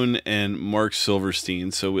Cohn and Mark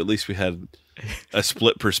Silverstein, so at least we had a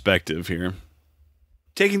split perspective here.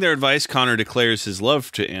 Taking their advice, Connor declares his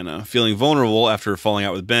love to Anna. Feeling vulnerable after falling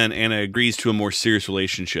out with Ben, Anna agrees to a more serious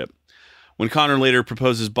relationship. When Connor later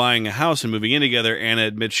proposes buying a house and moving in together, Anna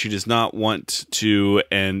admits she does not want to,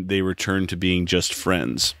 and they return to being just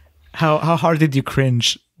friends. How hard did you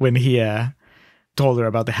cringe when he told her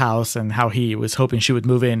about the house and how he was hoping she would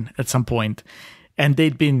move in at some point? And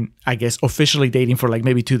they'd been, I guess, officially dating for like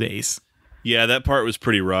maybe 2 days. Yeah, that part was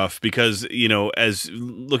pretty rough because, you know, as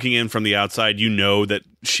looking in from the outside, you know that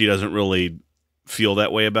she doesn't really feel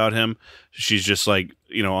that way about him. She's just like,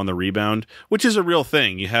 you know, on the rebound, which is a real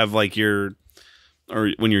thing. You have like or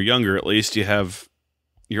when you're younger, at least, you have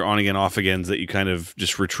your on again, off agains that you kind of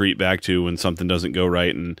just retreat back to when something doesn't go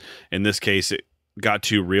right. And in this case, it got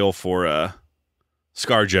too real for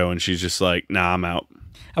ScarJo, and she's just like, nah, I'm out.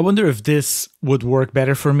 I wonder if this would work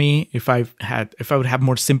better for me if I would have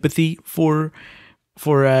more sympathy for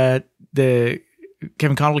the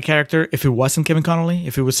Kevin Connolly character if it wasn't Kevin Connolly,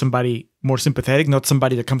 if it was somebody more sympathetic, not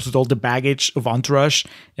somebody that comes with all the baggage of Entourage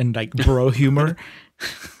and like bro humor.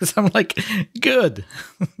 So I'm like, good.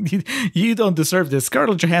 You don't deserve this.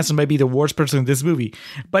 Scarlett Johansson might be the worst person in this movie,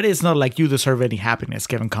 but it's not like you deserve any happiness,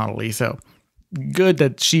 Kevin Connolly. So good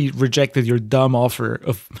that she rejected your dumb offer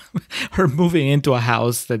of her moving into a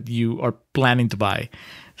house that you are planning to buy.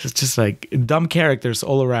 It's just like dumb characters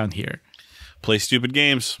all around here. Play stupid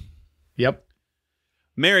games. Yep.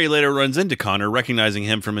 Mary later runs into Connor, recognizing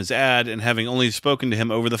him from his ad and having only spoken to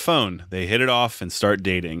him over the phone. They hit it off and start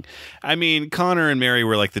dating. I mean, Connor and Mary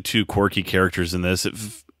were like the two quirky characters in this.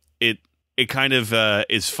 It kind of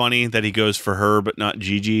is funny that he goes for her but not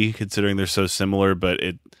Gigi, considering they're so similar, but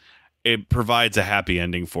it provides a happy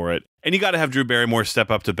ending for it. And you got to have Drew Barrymore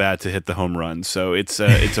step up to bat to hit the home run. So it's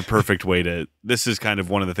a perfect way to. This is kind of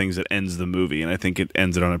one of the things that ends the movie, and I think it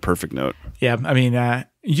ends it on a perfect note. Yeah, I mean,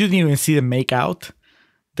 you didn't even see them make out.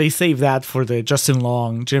 They saved that for the Justin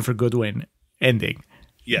Long, Jennifer Goodwin ending.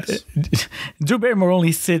 Yes. Drew Barrymore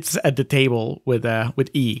only sits at the table with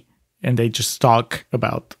E, and they just talk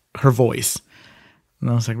about her voice. And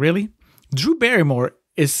I was like, really? Drew Barrymore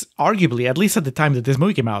is arguably, at least at the time that this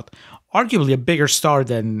movie came out, arguably a bigger star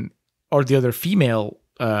than or the other female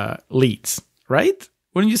leads, right?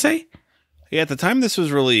 Wouldn't you say? Yeah, at the time this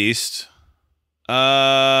was released,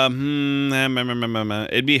 it'd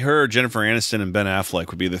be her, Jennifer Aniston, and Ben Affleck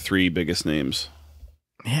would be the three biggest names.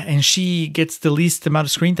 Yeah, and she gets the least amount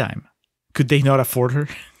of screen time. Could they not afford her?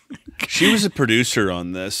 She was a producer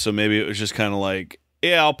on this, so maybe it was just kind of like,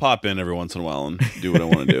 yeah, I'll pop in every once in a while and do what I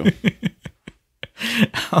want to do.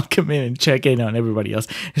 I'll come in and check in on everybody else.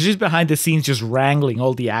 She's behind the scenes just wrangling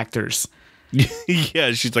all the actors.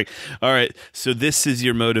 Yeah, she's like, all right, so this is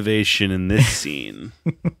your motivation in this scene.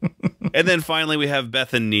 And then finally we have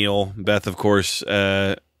Beth and Neil. Beth, of course,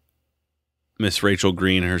 Miss Rachel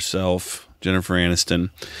Green herself, Jennifer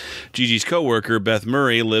Aniston. Gigi's co-worker, Beth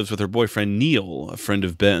Murray, lives with her boyfriend Neil, a friend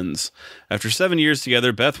of Ben's. After 7 years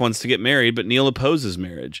together, Beth wants to get married, but Neil opposes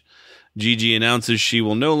marriage. Gigi announces she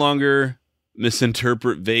will no longer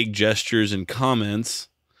misinterpret vague gestures and comments,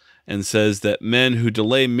 and says that men who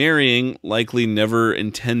delay marrying likely never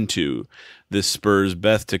intend to. This spurs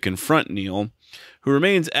Beth to confront Neil, who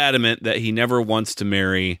remains adamant that he never wants to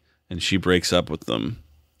marry, and she breaks up with them.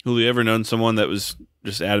 Julio, you ever known someone that was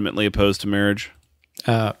just adamantly opposed to marriage?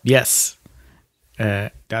 Yes.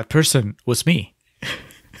 That person was me.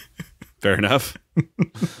 Fair enough.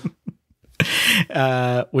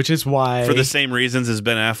 Which is why... For the same reasons as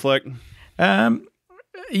Ben Affleck?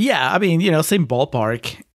 Yeah, I mean, same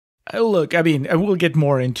ballpark. Look, I mean, we'll get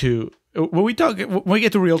more into when we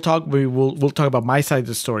get to real talk. We'll talk about my side of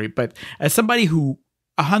the story. But as somebody who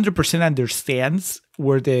 100% understands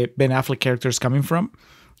where the Ben Affleck character is coming from,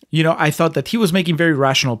 I thought that he was making very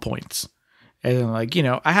rational points, and like,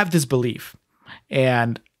 I have this belief,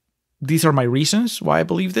 and these are my reasons why I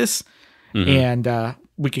believe this, and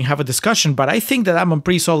we can have a discussion. But I think that I'm on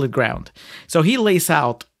pretty solid ground. So he lays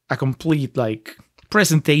out a complete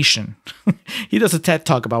presentation. He does a TED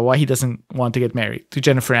talk about why he doesn't want to get married to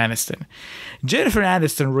Jennifer Aniston. Jennifer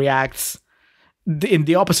Aniston reacts in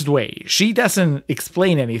the opposite way. She doesn't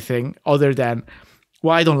explain anything other than,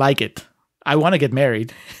 well, I don't like it. I want to get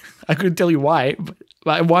married. I couldn't tell you why, but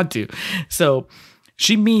I want to. So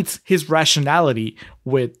she meets his rationality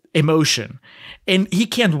with emotion, and he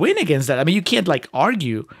can't win against that. I mean, you can't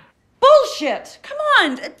argue. Bullshit! Come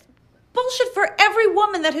on! Bullshit for every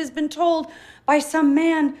woman that has been told by some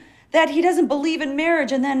man that he doesn't believe in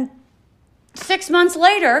marriage, and then 6 months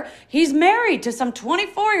later, he's married to some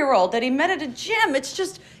 24-year-old that he met at a gym.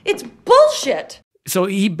 It's bullshit. So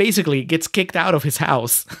he basically gets kicked out of his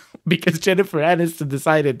house because Jennifer Aniston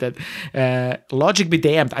decided that logic be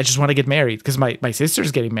damned, I just want to get married because my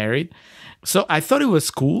sister's getting married. So I thought it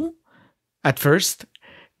was cool at first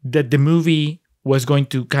that the movie was going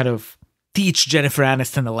to kind of teach Jennifer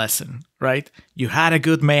Aniston a lesson, right? You had a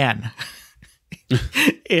good man.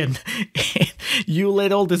 and you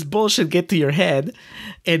let all this bullshit get to your head,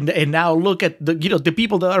 and now look at the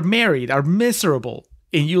people that are married are miserable,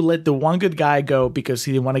 and you let the one good guy go because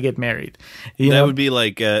he didn't want to get married. That would be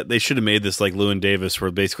like they should have made this like Llewyn Davis,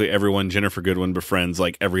 where basically everyone Jennifer Goodwin befriends,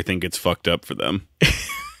 like everything gets fucked up for them.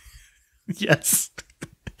 Yes.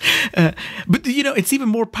 But it's even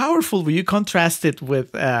more powerful when you contrast it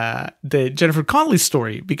with the Jennifer Connelly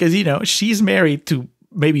story, because she's married to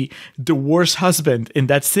maybe the worst husband in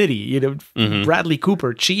that city. Bradley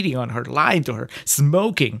Cooper cheating on her, lying to her,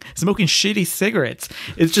 smoking shitty cigarettes.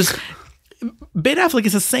 It's just Ben Affleck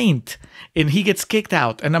is a saint, and he gets kicked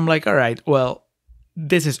out, and I'm like, all right, well,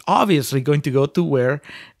 this is obviously going to go to where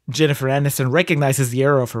Jennifer Aniston recognizes the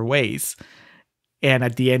error of her ways and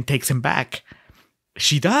at the end takes him back.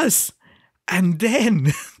 She does. And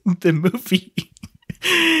then the movie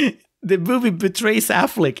betrays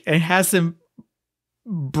Affleck and has him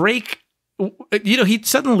break. He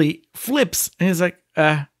suddenly flips and he's like,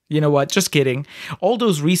 you know what? Just kidding. All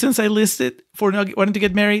those reasons I listed for not wanting to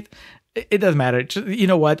get married, it doesn't matter. You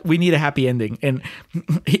know what? We need a happy ending. And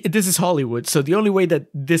this is Hollywood. So the only way that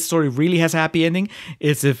this story really has a happy ending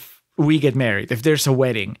is if we get married, if there's a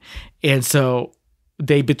wedding. And so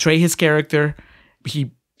they betray his character.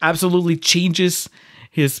 He absolutely changes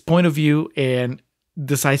his point of view and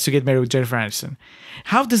decides to get married with Jennifer Aniston.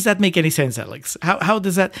 How does that make any sense, Alex? How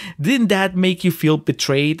does that... Didn't that make you feel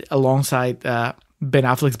betrayed alongside Ben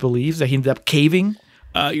Affleck's beliefs that he ended up caving?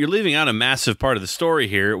 You're leaving out a massive part of the story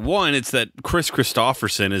here. One, it's that Chris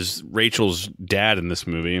Christopherson is Rachel's dad in this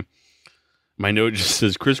movie. My note just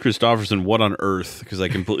says, Chris Christopherson, what on earth? Because I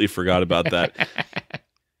completely forgot about that.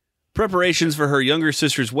 Preparations for her younger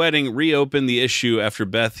sister's wedding reopen the issue after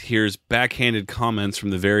Beth hears backhanded comments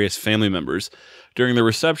from the various family members. During the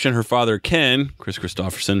reception, her father, Ken, Chris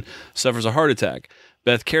Christopherson, suffers a heart attack.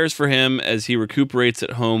 Beth cares for him as he recuperates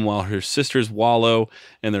at home while her sisters wallow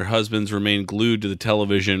and their husbands remain glued to the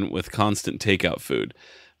television with constant takeout food.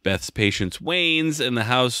 Beth's patience wanes and the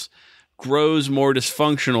house grows more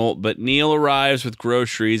dysfunctional, but Neil arrives with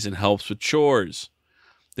groceries and helps with chores.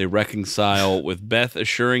 They reconcile with Beth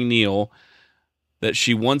assuring Neil that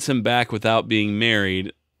she wants him back without being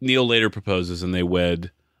married. Neil later proposes and they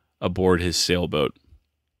wed aboard his sailboat.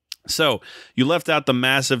 So you left out the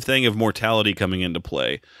massive thing of mortality coming into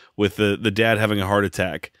play with the dad having a heart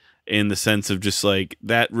attack, in the sense of just like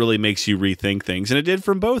that really makes you rethink things. And it did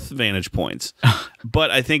from both vantage points.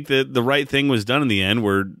 But I think that the right thing was done in the end,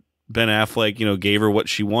 where Ben Affleck, gave her what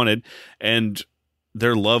she wanted, and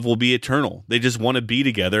their love will be eternal. They just want to be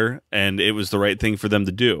together, and it was the right thing for them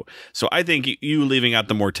to do. So I think you leaving out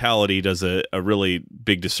the mortality does a really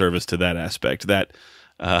big disservice to that aspect, that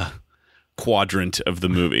quadrant of the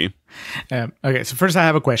movie. Okay, so first I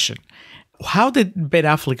have a question. How did Ben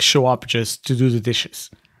Affleck show up just to do the dishes?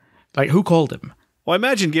 Like, who called him? Well, I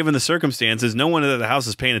imagine given the circumstances, no one at the house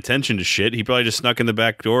is paying attention to shit. He probably just snuck in the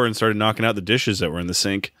back door and started knocking out the dishes that were in the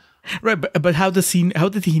sink. Right, but how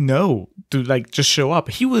did he know to just show up?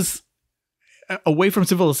 He was away from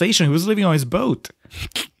civilization. He was living on his boat.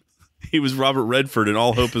 He was Robert Redford and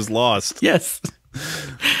all hope is lost. Yes.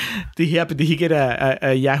 Did he get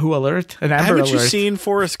a Yahoo alert? An Amber Haven't alert? you seen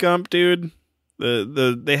Forrest Gump, dude?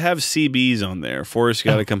 They have CBs on there. Forrest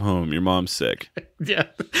got to come home. Your mom's sick. Yeah.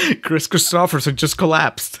 Chris Christopherson just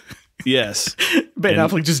collapsed. Yes. Ben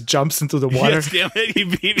Affleck just jumps into the water. Yes, damn it. He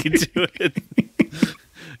beat me to it.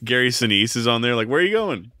 Gary Sinise is on there like, where are you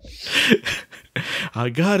going? I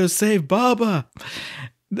gotta save Baba.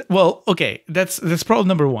 Well, okay, that's problem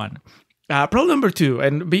number one. Problem number two,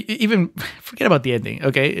 and even forget about the ending.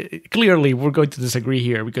 Okay, clearly we're going to disagree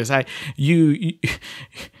here because you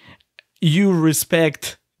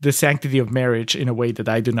respect the sanctity of marriage in a way that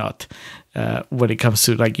I do not. When it comes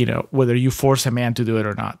to whether you force a man to do it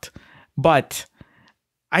or not. But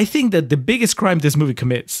I think that the biggest crime this movie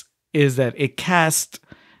commits is that it cast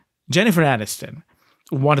Jennifer Aniston,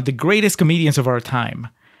 one of the greatest comedians of our time,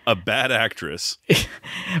 a bad actress.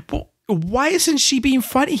 Why isn't she being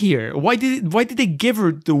funny here? Why did they give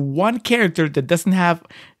her the one character that doesn't have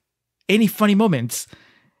any funny moments?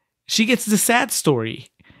 She gets the sad story.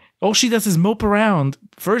 All she does is mope around.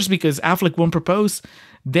 First because Affleck won't propose,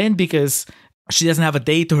 then because she doesn't have a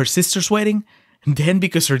date to her sister's wedding, and then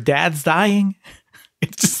because her dad's dying.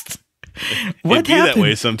 It's just what happened? That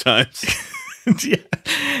way sometimes. Yeah,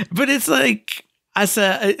 but it's like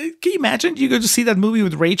can you imagine? You go to see that movie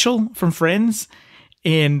with Rachel from Friends,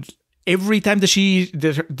 and every time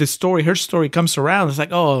that her story comes around, it's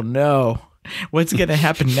like, oh no, what's gonna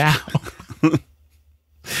happen now?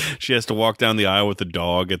 She has to walk down the aisle with the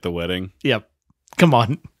dog at the wedding. Yep, come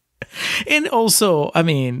on. And also, I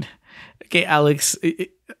mean, okay, Alex,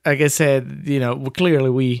 like I said,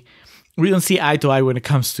 clearly we don't see eye to eye when it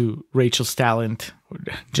comes to Rachel's talent or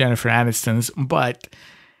Jennifer Aniston's. But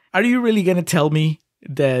are you really gonna tell me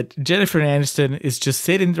that Jennifer Aniston is just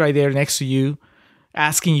sitting right there next to you,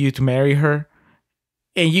 asking you to marry her,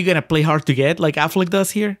 and you're gonna play hard to get like Affleck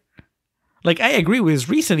does here? Like, I agree with his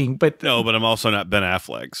reasoning, but no, but I'm also not Ben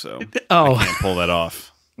Affleck, so I can't pull that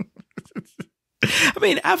off. I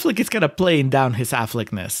mean, Affleck is kind of playing down his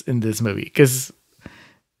Affleckness in this movie because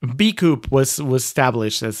B. Coop was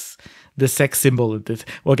established as the sex symbol of this.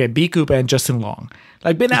 Okay, B. Coop and Justin Long.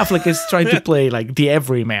 Like, Ben Affleck is trying to play like the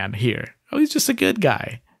everyman here. Oh, he's just a good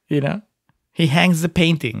guy, He hangs the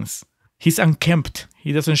paintings. He's unkempt.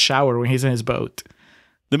 He doesn't shower when he's in his boat.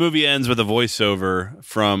 The movie ends with a voiceover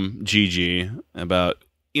from Gigi about,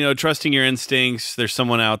 trusting your instincts. There's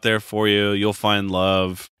someone out there for you. You'll find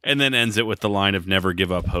love. And then ends it with the line of never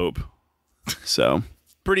give up hope. So,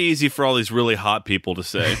 pretty easy for all these really hot people to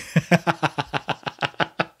say.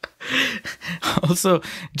 Also,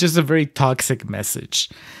 just a very toxic message.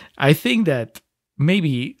 I think that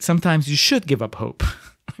maybe sometimes you should give up hope.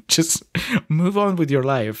 Just move on with your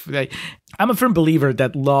life. I'm a firm believer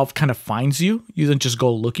that love kind of finds you. You don't just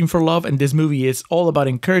go looking for love. And this movie is all about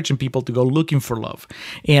encouraging people to go looking for love.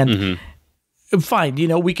 And fine,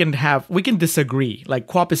 we can disagree. Like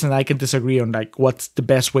Kwapis and I can disagree on like what's the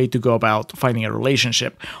best way to go about finding a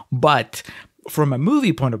relationship. But from a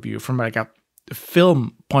movie point of view, from like a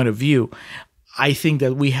film point of view, I think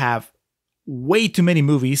that we have way too many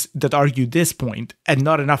movies that argue this point and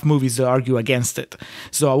not enough movies that argue against it.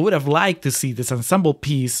 So I would have liked to see this ensemble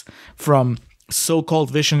piece from so-called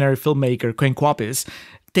visionary filmmaker Ken Kwapis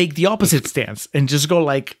take the opposite stance and just go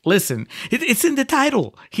like, listen, it's in the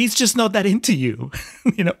title. He's just not that into you.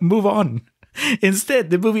 Move on. Instead,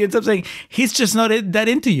 the movie ends up saying, he's just not that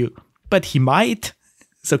into you. But he might.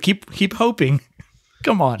 So keep hoping.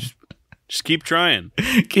 Come on. Just keep trying.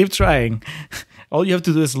 Keep trying. All you have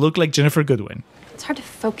to do is look like Jennifer Goodwin. It's hard to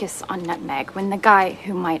focus on Nutmeg when the guy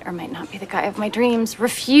who might or might not be the guy of my dreams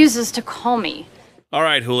refuses to call me. All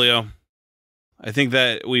right, Julio. I think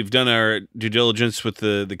that we've done our due diligence with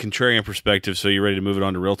the contrarian perspective, so you ready to move it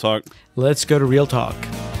on to real talk? Let's go to real talk.